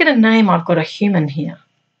 because when I get a name, I've got a human here.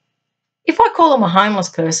 If I call them a homeless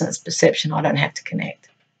person, it's perception. I don't have to connect.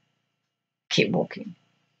 Keep walking.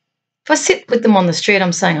 If I sit with them on the street,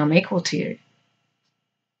 I'm saying I'm equal to you.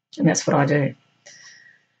 And that's what I do.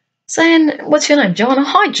 Saying, what's your name, John? Oh,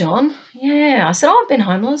 hi, John. Yeah. I said, oh, I've been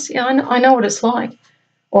homeless. Yeah, I know what it's like.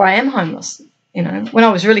 Or I am homeless. You know, when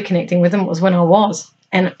I was really connecting with them, it was when I was.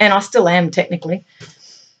 And I still am, technically.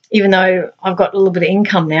 Even though I've got a little bit of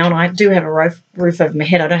income now and I do have a roof over my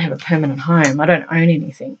head, I don't have a permanent home. I don't own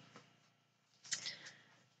anything.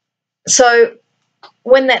 So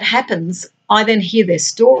when that happens, I then hear their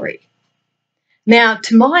story. Now,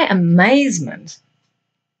 to my amazement,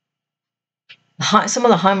 some of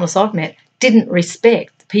the homeless I've met didn't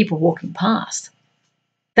respect the people walking past.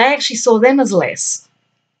 They actually saw them as less.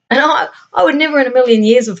 And I would never in a million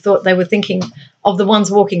years have thought they were thinking of the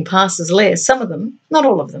ones walking past as less, some of them, not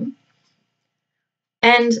all of them,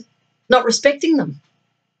 and not respecting them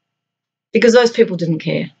because those people didn't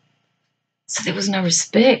care. So there was no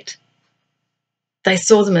respect. They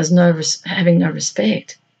saw them as having no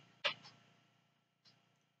respect.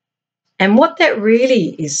 And what that really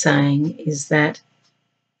is saying is that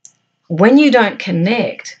when you don't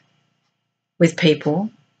connect with people,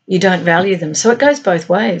 you don't value them. So it goes both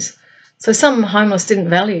ways. So some homeless didn't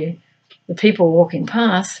value the people walking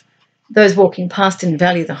past. Those walking past didn't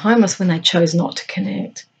value the homeless when they chose not to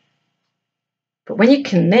connect. But when you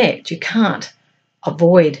connect, you can't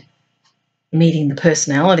avoid meeting the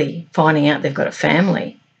personality, finding out they've got a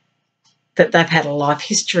family, that they've had a life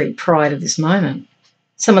history prior to this moment.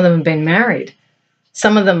 Some of them have been married.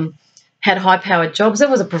 Some of them had high-powered jobs. There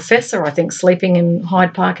was a professor, I think, sleeping in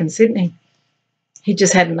Hyde Park in Sydney. He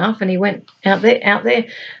just had enough and he went out there.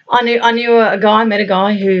 I met a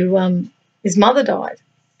guy who his mother died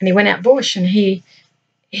and he went out bush and he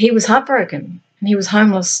was heartbroken and he was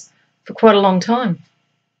homeless for quite a long time.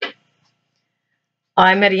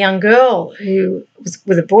 I met a young girl who was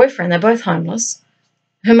with a boyfriend. They're both homeless.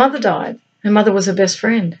 Her mother died. Her mother was her best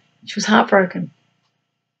friend. She was heartbroken.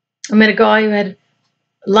 I met a guy who had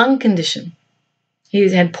a lung condition. He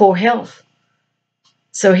had poor health.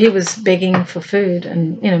 So he was begging for food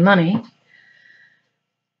and, money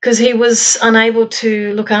because he was unable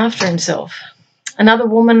to look after himself. Another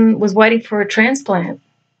woman was waiting for a transplant,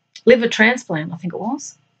 liver transplant, I think it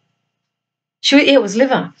was. It was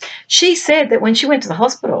liver. She said that when she went to the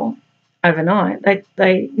hospital overnight,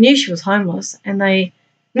 they knew she was homeless and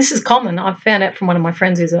this is common. I found out from one of my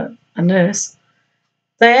friends who's a nurse.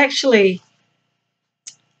 They actually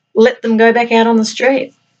let them go back out on the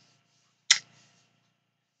street.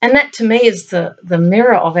 And that to me is the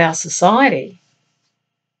mirror of our society.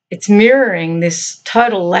 It's mirroring this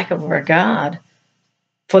total lack of regard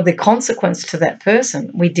for the consequence to that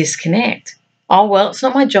person. We disconnect. Oh, well, it's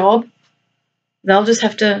not my job. They'll just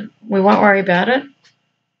have to, we won't worry about it.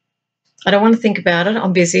 I don't want to think about it.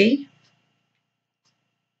 I'm busy.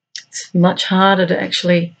 It's much harder to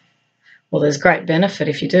actually, well, there's great benefit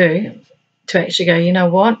if you do, to actually go, you know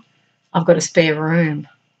what, I've got a spare room.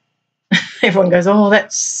 Everyone goes, oh,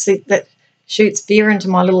 that shoots fear into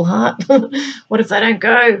my little heart. What if they don't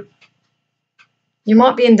go? You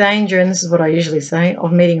might be in danger, and this is what I usually say,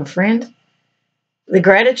 of meeting a friend. The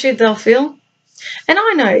gratitude they'll feel. And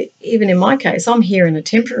I know, even in my case, I'm here in a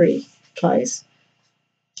temporary place,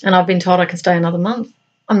 and I've been told I can stay another month.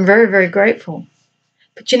 I'm very, very grateful.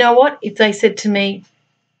 But you know what? If they said to me,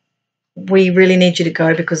 we really need you to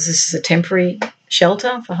go because this is a temporary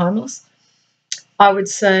shelter for homeless, I would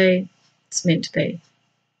say, it's meant to be.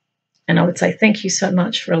 And I would say, thank you so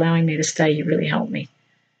much for allowing me to stay. You really helped me.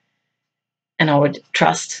 And I would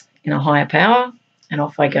trust in a higher power, and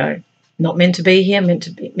off I go. Not meant to be here, meant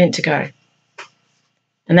to go.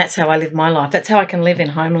 And that's how I live my life. That's how I can live in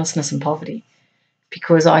homelessness and poverty,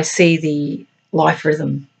 because I see the life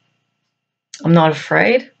rhythm. I'm not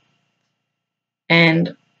afraid,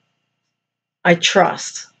 and I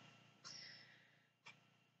trust.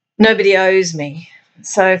 Nobody owes me.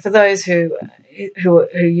 So for those who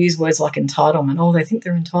use words like entitlement, oh, they think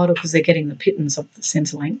they're entitled because they're getting the pittance of the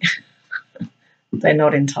Centrelink. They're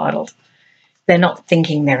not entitled. They're not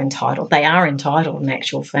thinking they're entitled. They are entitled in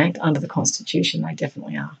actual fact. Under the Constitution, they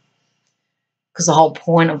definitely are. Because the whole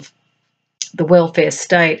point of the welfare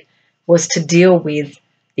state was to deal with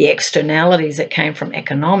the externalities that came from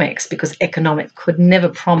economics, because economics could never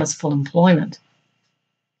promise full employment.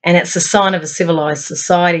 And it's a sign of a civilised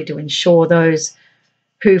society to ensure those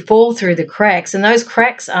who fall through the cracks, and those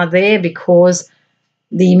cracks are there because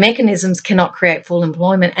the mechanisms cannot create full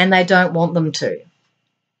employment, and they don't want them to.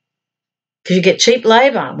 Because you get cheap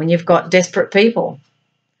labour when you've got desperate people.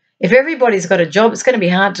 If everybody's got a job, it's going to be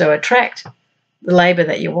hard to attract the labour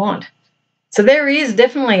that you want. So there is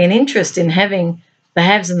definitely an interest in having the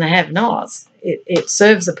haves and the have-nots. It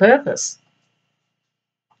serves a purpose.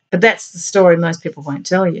 But that's the story most people won't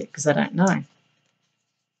tell you because they don't know.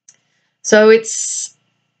 So it's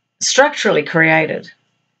structurally created.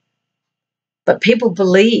 But people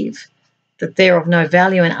believe that they're of no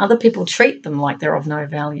value, and other people treat them like they're of no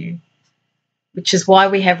value, which is why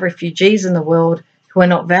we have refugees in the world who are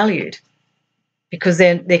not valued because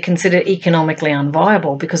they're considered economically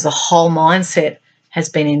unviable because the whole mindset has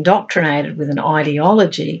been indoctrinated with an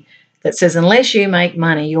ideology that says unless you make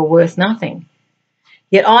money, you're worth nothing.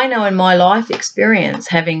 Yet I know in my life experience,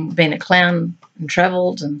 having been a clown and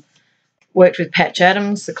travelled and worked with Patch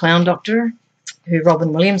Adams, the clown doctor, who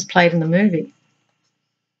Robin Williams played in the movie.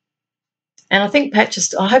 And I think Patch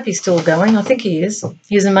is, I hope he's still going. I think he is.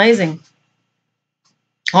 He's amazing.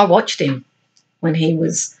 I watched him when he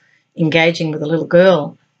was engaging with a little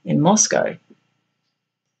girl in Moscow.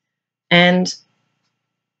 And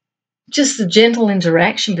just the gentle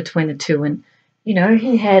interaction between the two. And, you know,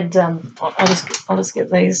 he had, I'll just get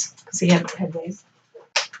these because he had these.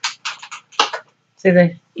 See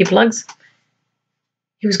the earplugs?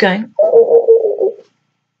 He was going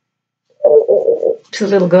to the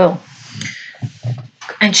little girl.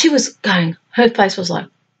 And she was going, her face was like,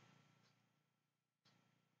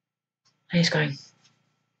 and he's going,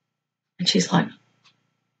 and she's like,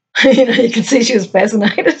 you know, you can see she was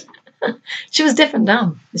fascinated. She was deaf and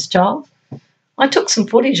dumb, this child. I took some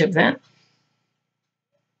footage of that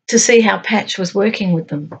to see how Patch was working with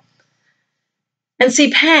them. And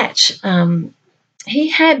see, Patch, he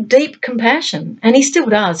had deep compassion, and he still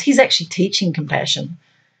does. He's actually teaching compassion.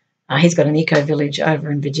 He's got an eco-village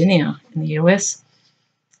over in Virginia in the US.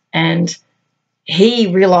 And he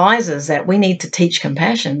realises that we need to teach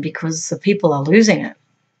compassion because the people are losing it.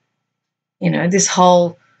 You know, this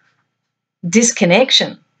whole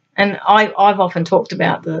disconnection. And I've often talked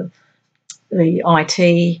about the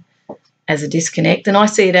IT as a disconnect, and I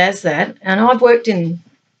see it as that. And I've worked in,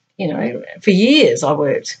 you know, for years I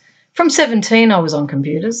worked. From 17 I was on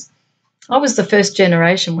computers. I was the first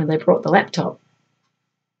generation when they brought the laptop.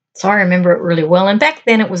 So I remember it really well. And back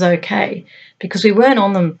then it was okay because we weren't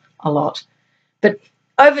on them a lot. But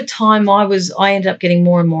over time I ended up getting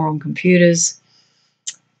more and more on computers.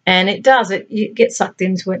 And it does, you get sucked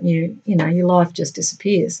into it and you know, your life just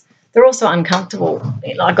disappears. They're also uncomfortable.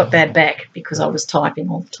 I got bad back because I was typing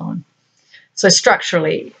all the time. So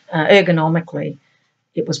structurally, ergonomically,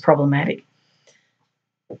 it was problematic.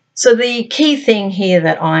 So the key thing here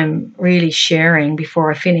that I'm really sharing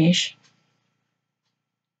before I finish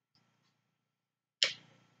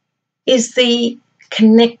is the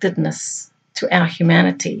connectedness to our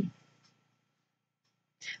humanity.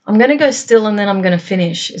 I'm going to go still and then I'm going to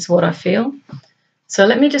finish is what I feel. So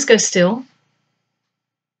let me just go still.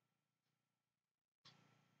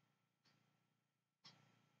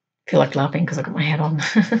 I feel like laughing because I've got my hat on.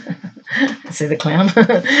 See the clown?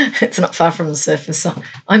 It's not far from the surface. So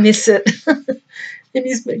I miss it. I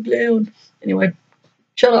miss my clown. Anyway,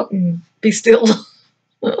 shut up and be still.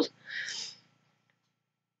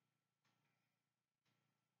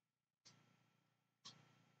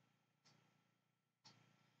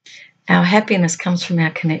 Our happiness comes from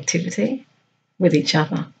our connectivity with each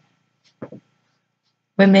other.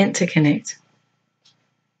 We're meant to connect.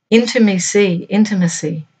 Intimacy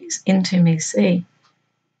is intimacy.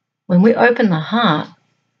 When we open the heart,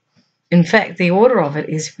 in fact, the order of it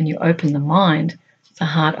is when you open the mind, the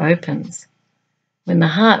heart opens. When the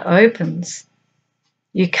heart opens,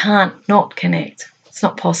 you can't not connect. It's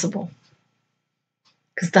not possible.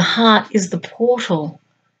 Because the heart is the portal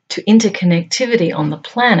to interconnectivity on the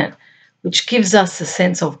planet, which gives us a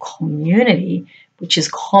sense of community, which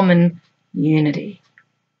is common unity.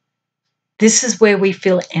 This is where we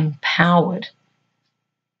feel empowered.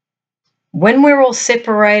 When we're all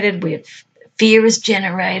separated, fear is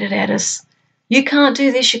generated at us. You can't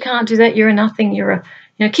do this, you can't do that, you're a nothing,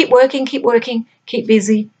 keep working, keep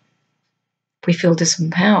busy. We feel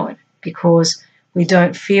disempowered because we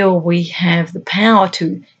don't feel we have the power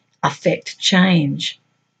to affect change.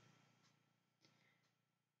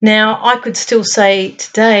 Now, I could still say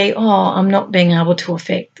today, I'm not being able to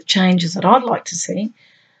affect the changes that I'd like to see,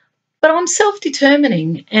 but I'm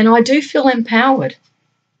self-determining and I do feel empowered.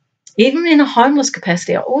 Even in a homeless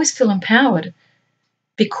capacity, I always feel empowered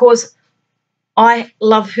because I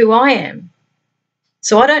love who I am.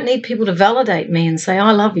 So I don't need people to validate me and say,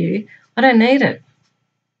 I love you. I don't need it.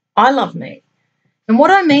 I love me. And what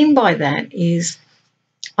I mean by that is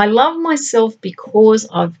I love myself because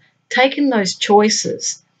I've taken those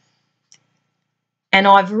choices and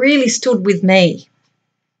I've really stood with me.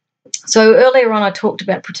 So earlier on I talked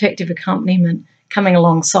about protective accompaniment, coming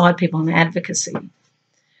alongside people and advocacy.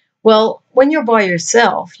 Well, when you're by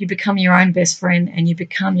yourself, you become your own best friend and you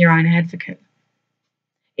become your own advocate.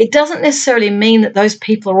 It doesn't necessarily mean that those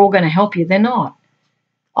people are all going to help you. They're not.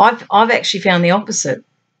 I've actually found the opposite.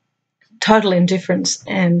 Total indifference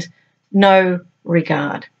and no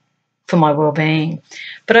regard for my well-being.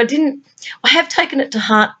 But I have taken it to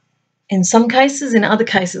heart In some cases, in other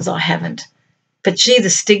cases, I haven't. But gee, the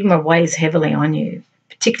stigma weighs heavily on you,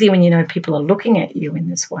 particularly when you know people are looking at you in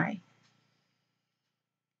this way.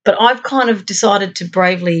 But I've kind of decided to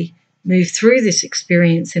bravely move through this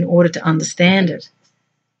experience in order to understand it,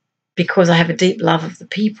 because I have a deep love of the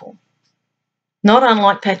people. Not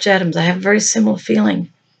unlike Patch Adams, I have a very similar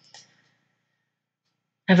feeling.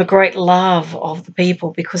 I have a great love of the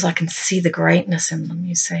people because I can see the greatness in them,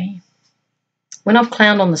 you see. When I've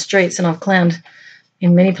clowned on the streets, and I've clowned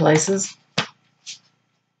in many places,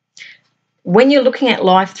 when you're looking at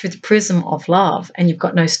life through the prism of love and you've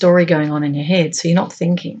got no story going on in your head, so you're not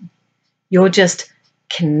thinking, you're just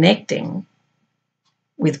connecting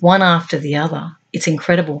with one after the other. It's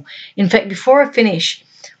incredible. In fact, before I finish,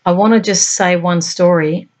 I want to just say one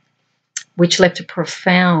story which left a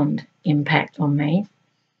profound impact on me.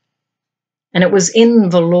 And it was in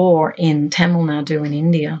Vellore in Tamil Nadu in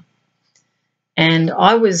India. And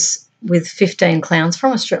I was with 15 clowns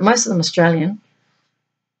from Australia, most of them Australian,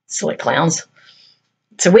 silly clowns.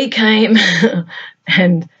 So we came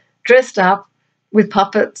and dressed up with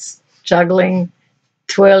puppets, juggling,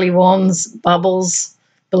 twirly wands, bubbles,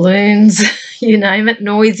 balloons, you name it,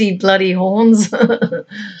 noisy bloody horns.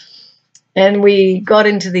 And we got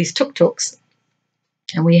into these tuk-tuks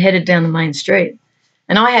and we headed down the main street.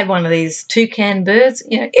 And I had one of these toucan birds,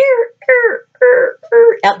 you know,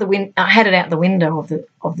 out the window. I had it out the window of the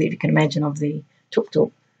if you can imagine, of the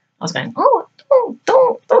tuk-tuk. I was going, oh,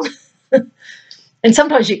 don't. And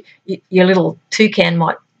sometimes your little toucan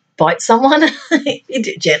might bite someone. You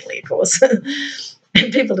do it gently, of course.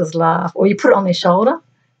 And people just laugh. Or you put it on their shoulder.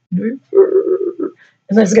 And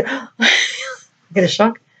they just go, get a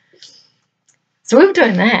shock. So we were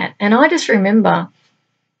doing that. And I just remember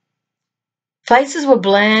faces were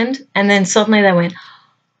bland, and then suddenly they went,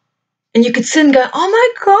 and you could see them go, oh,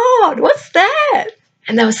 my God, what's that?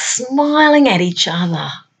 And they were smiling at each other.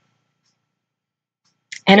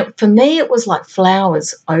 And for me, it was like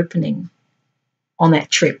flowers opening on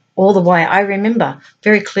that trip all the way. I remember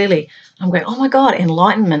very clearly, I'm going, oh, my God,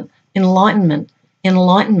 enlightenment, enlightenment,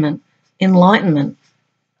 enlightenment, enlightenment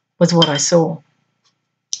was what I saw.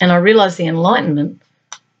 And I realised the enlightenment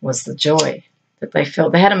was the joy that they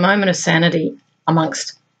felt. They had a moment of sanity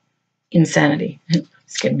amongst insanity.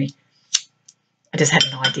 It's getting me. I just had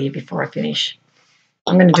an idea before I finish.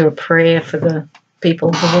 I'm going to do a prayer for the people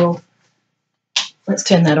of the world. Let's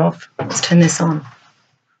turn that off. Let's turn this on.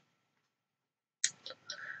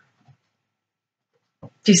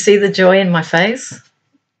 Do you see the joy in my face?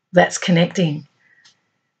 That's connecting.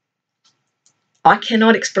 I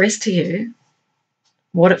cannot express to you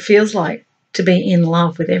what it feels like to be in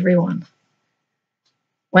love with everyone.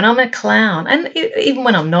 When I'm a clown, and even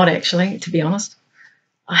when I'm not actually, to be honest,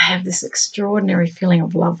 I have this extraordinary feeling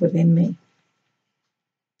of love within me.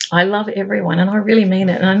 I love everyone, and I really mean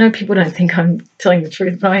it. And I know people don't think I'm telling the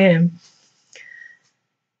truth, but I am.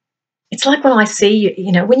 It's like when I see you,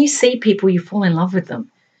 you know, when you see people, you fall in love with them,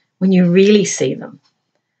 when you really see them.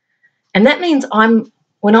 And that means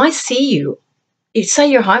when I see you, say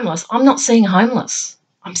you're homeless, I'm not seeing homeless.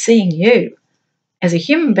 I'm seeing you as a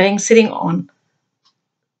human being sitting on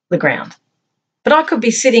the ground. But I could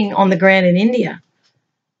be sitting on the ground in India.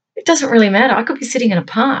 It doesn't really matter. I could be sitting in a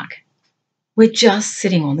park. We're just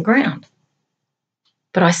sitting on the ground.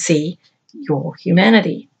 But I see your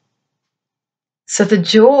humanity. So the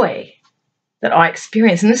joy that I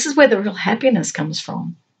experience, and this is where the real happiness comes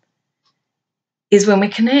from, is when we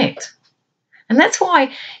connect. And that's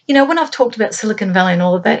why, you know, when I've talked about Silicon Valley and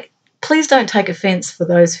all of that, please don't take offense for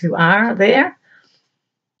those who are there.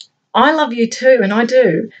 I love you too, and I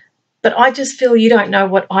do. But I just feel you don't know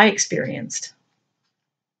what I experienced.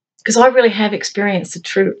 Because I really have experienced the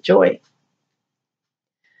true joy.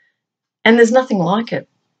 And there's nothing like it.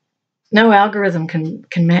 No algorithm can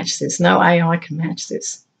match this. No AI can match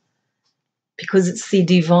this. Because it's the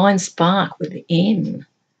divine spark within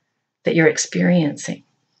that you're experiencing.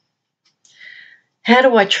 How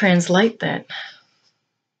do I translate that?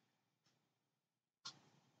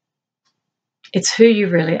 It's who you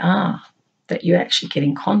really are that you actually get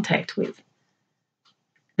in contact with.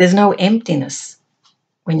 There's no emptiness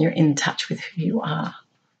when you're in touch with who you are.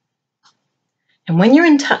 And when you're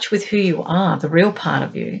in touch with who you are, the real part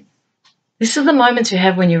of you, this is the moments you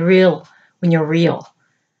have when you're real,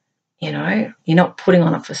 You know, you're not putting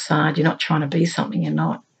on a facade. You're not trying to be something you're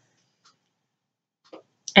not.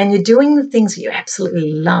 And you're doing the things that you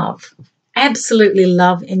absolutely love,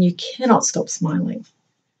 and you cannot stop smiling.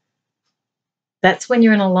 That's when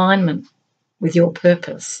you're in alignment with your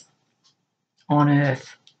purpose on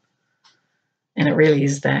earth. And it really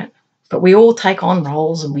is that. But we all take on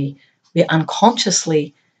roles, and we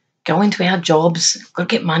unconsciously go into our jobs, got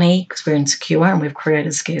to get money because we're insecure and we've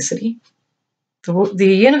created scarcity.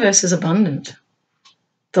 The universe is abundant.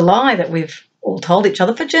 The lie that we've all told each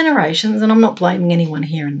other for generations, and I'm not blaming anyone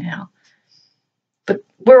here and now, but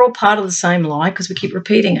we're all part of the same lie because we keep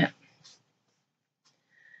repeating it.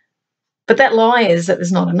 But that lie is that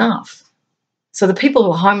there's not enough. So the people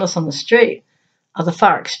who are homeless on the street are the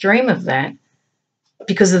far extreme of that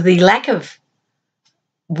because of the lack of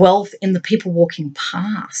wealth in the people walking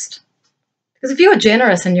past. Because if you're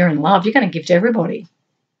generous and you're in love, you're going to give to everybody.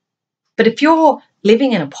 But if you're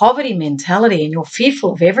living in a poverty mentality and you're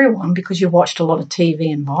fearful of everyone because you watched a lot of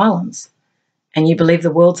TV and violence and you believe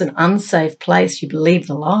the world's an unsafe place, you believe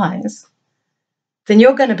the lies, then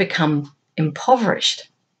you're going to become impoverished.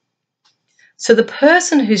 So the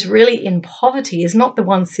person who's really in poverty is not the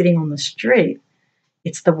one sitting on the street,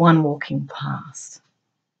 it's the one walking past,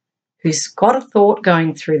 who's got a thought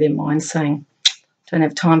going through their mind saying, don't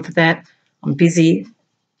have time for that, I'm busy,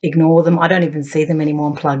 ignore them, I don't even see them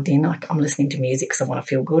anymore, I'm plugged in, I'm listening to music because I want to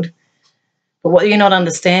feel good. But what you're not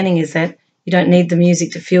understanding is that you don't need the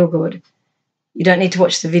music to feel good. You don't need to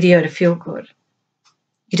watch the video to feel good.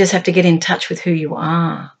 You just have to get in touch with who you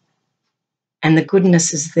are. And the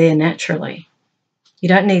goodness is there naturally. You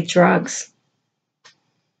don't need drugs.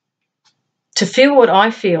 To feel what I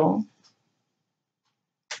feel,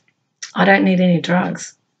 I don't need any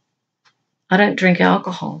drugs. I don't drink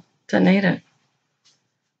alcohol. Don't need it.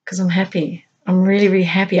 Because I'm happy. I'm really, really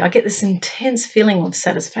happy. I get this intense feeling of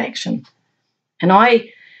satisfaction. And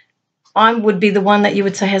I would be the one that you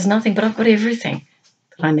would say has nothing, but I've got everything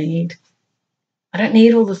that I need. I don't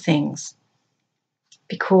need all the things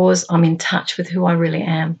because I'm in touch with who I really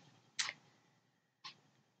am.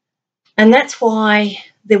 And that's why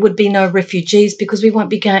there would be no refugees, because we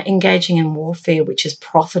won't be engaging in warfare, which is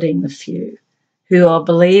profiting the few who are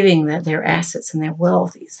believing that their assets and their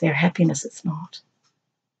wealth is their happiness. It's not.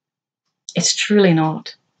 It's truly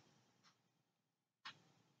not.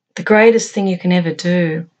 The greatest thing you can ever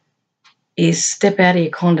do is step out of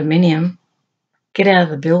your condominium, get out of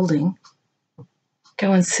the building,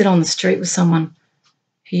 go and sit on the street with someone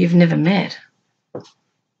who you've never met,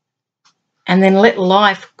 and then let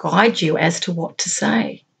life guide you as to what to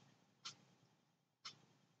say.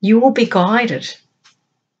 You will be guided.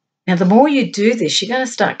 Now, the more you do this, you're going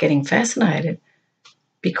to start getting fascinated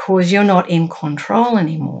because you're not in control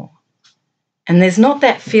anymore. And there's not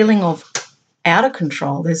that feeling of out of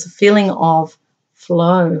control. There's a feeling of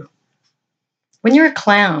flow. When you're a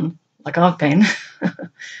clown, like I've been,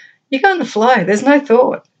 you go in the flow. There's no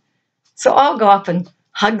thought. So I'll go up and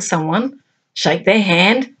hug someone, shake their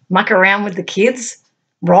hand, muck around with the kids,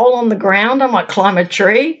 roll on the ground. I might climb a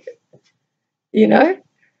tree, you know.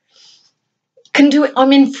 Can do it.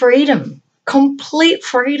 I'm in freedom, complete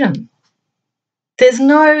freedom. There's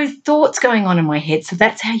no thoughts going on in my head. So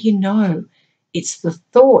that's how you know. It's the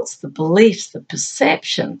thoughts, the beliefs, the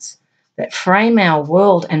perceptions that frame our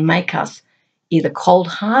world and make us either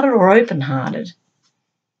cold-hearted or open-hearted.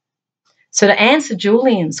 So to answer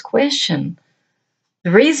Julian's question,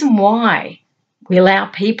 the reason why we allow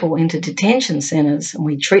people into detention centres and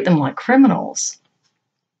we treat them like criminals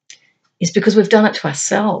is because we've done it to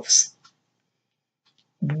ourselves.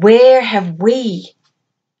 Where have we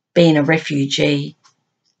been a refugee?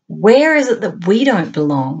 Where is it that we don't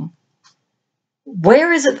belong?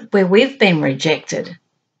 Where is it where we've been rejected?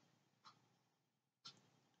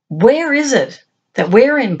 Where is it that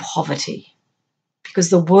we're in poverty? Because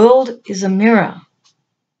the world is a mirror.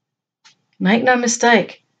 Make no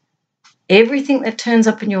mistake, everything that turns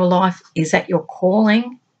up in your life is at your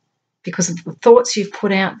calling because of the thoughts you've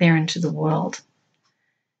put out there into the world.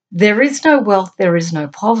 There is no wealth, there is no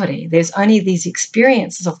poverty. There's only these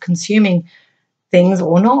experiences of consuming things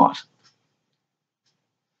or not.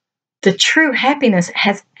 The true happiness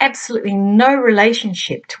has absolutely no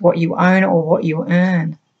relationship to what you own or what you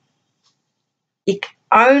earn. It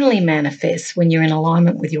only manifests when you're in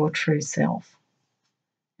alignment with your true self.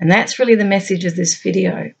 And that's really the message of this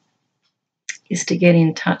video, is to get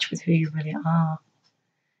in touch with who you really are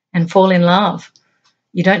and fall in love.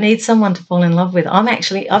 You don't need someone to fall in love with.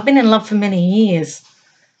 I've been in love for many years,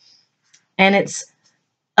 and it's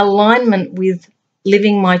alignment with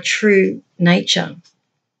living my true nature.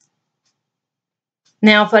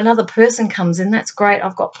 Now, if another person comes in, that's great.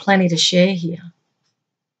 I've got plenty to share here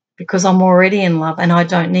because I'm already in love and I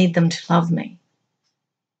don't need them to love me.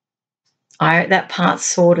 That part's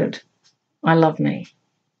sorted. I love me.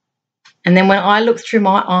 And then when I look through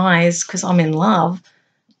my eyes, because I'm in love,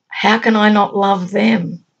 how can I not love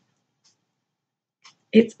them?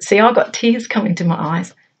 I've got tears coming to my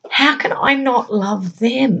eyes. How can I not love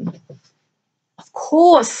them? Of Of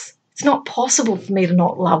course, it's not possible for me to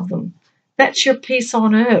not love them. That's your peace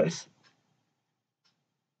on earth.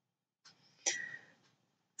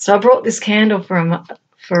 So I brought this candle for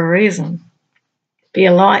a reason. Be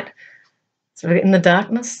a light. So in the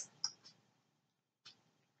darkness,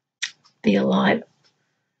 be a light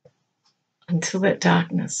until that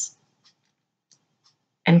darkness.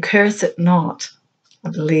 And curse it not, I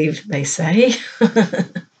believe they say.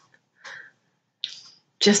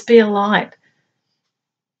 Just be a light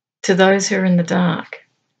to those who are in the dark.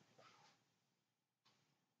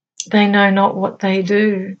 They know not what they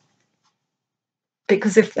do,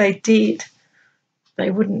 because if they did,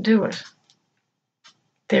 they wouldn't do it.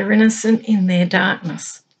 They're innocent in their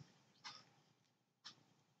darkness.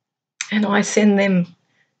 And I send them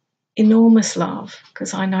enormous love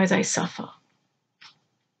because I know they suffer.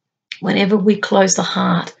 Whenever we close the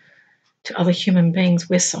heart to other human beings,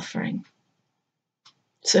 we're suffering.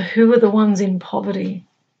 So who are the ones in poverty?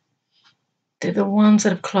 They're the ones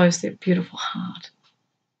that have closed their beautiful heart.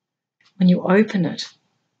 When you open it,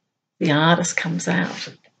 the artist comes out.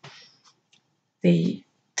 The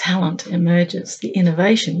talent emerges. The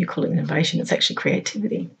innovation, you call it innovation, it's actually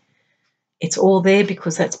creativity. It's all there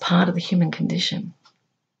because that's part of the human condition.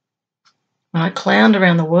 When I clowned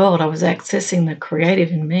around the world, I was accessing the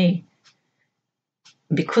creative in me.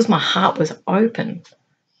 Because my heart was open,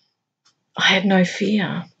 I had no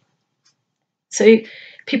fear. So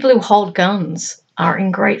people who hold guns are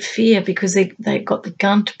in great fear because they've got the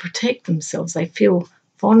gun to protect themselves. They feel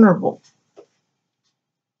vulnerable.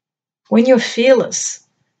 When you're fearless,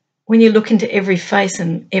 when you look into every face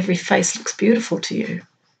and every face looks beautiful to you,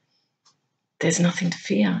 there's nothing to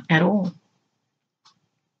fear at all.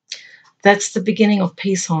 That's the beginning of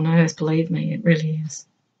peace on earth, believe me, it really is.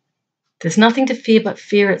 There's nothing to fear but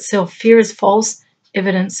fear itself. Fear is false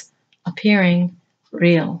evidence appearing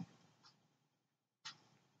real.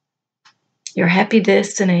 Your happy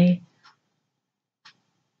destiny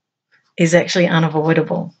is actually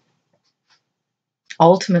unavoidable.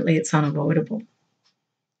 Ultimately, it's unavoidable.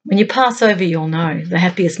 When you pass over, you'll know the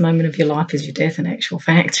happiest moment of your life is your death, in actual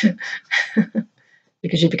fact,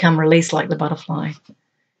 because you become released like the butterfly.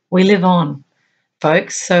 We live on,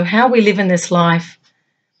 folks. So how we live in this life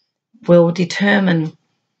will determine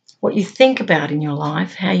what you think about in your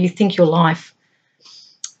life, how you think your life,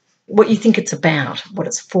 what you think it's about, what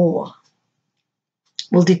it's for,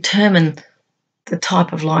 will determine the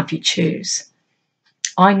type of life you choose.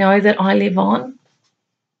 I know that I live on.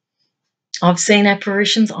 I've seen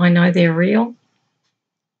apparitions. I know they're real.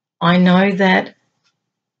 I know that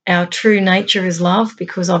our true nature is love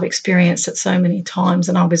because I've experienced it so many times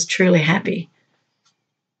and I was truly happy.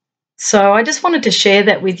 So I just wanted to share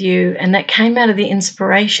that with you, and that came out of the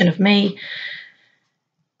inspiration of me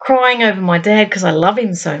crying over my dad because I love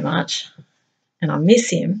him so much and I miss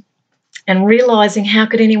him, and realising how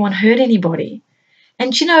could anyone hurt anybody.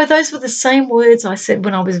 And, you know, those were the same words I said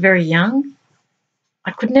when I was very young. I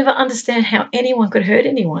could never understand how anyone could hurt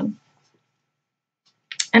anyone.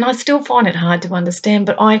 And I still find it hard to understand,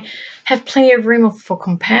 but I have plenty of room for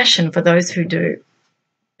compassion for those who do,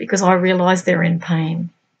 because I realise they're in pain.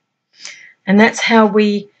 And that's how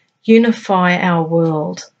we unify our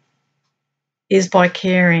world, is by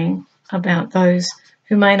caring about those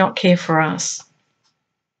who may not care for us.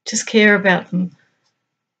 Just care about them.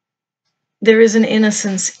 There is an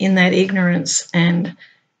innocence in that ignorance, and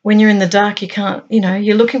when you're in the dark, you can't, you know,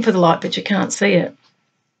 you're looking for the light, but you can't see it.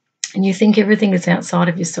 And you think everything is outside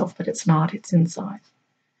of yourself, but it's not, it's inside.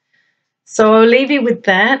 So I'll leave you with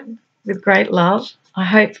that, with great love. I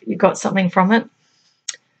hope you got something from it.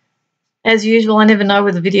 As usual, I never know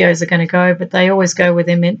where the videos are going to go, but they always go where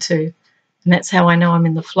they're meant to. And that's how I know I'm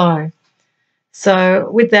in the flow. So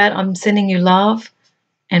with that, I'm sending you love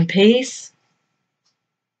and peace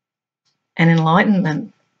and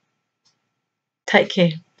enlightenment. Take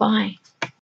care. Bye.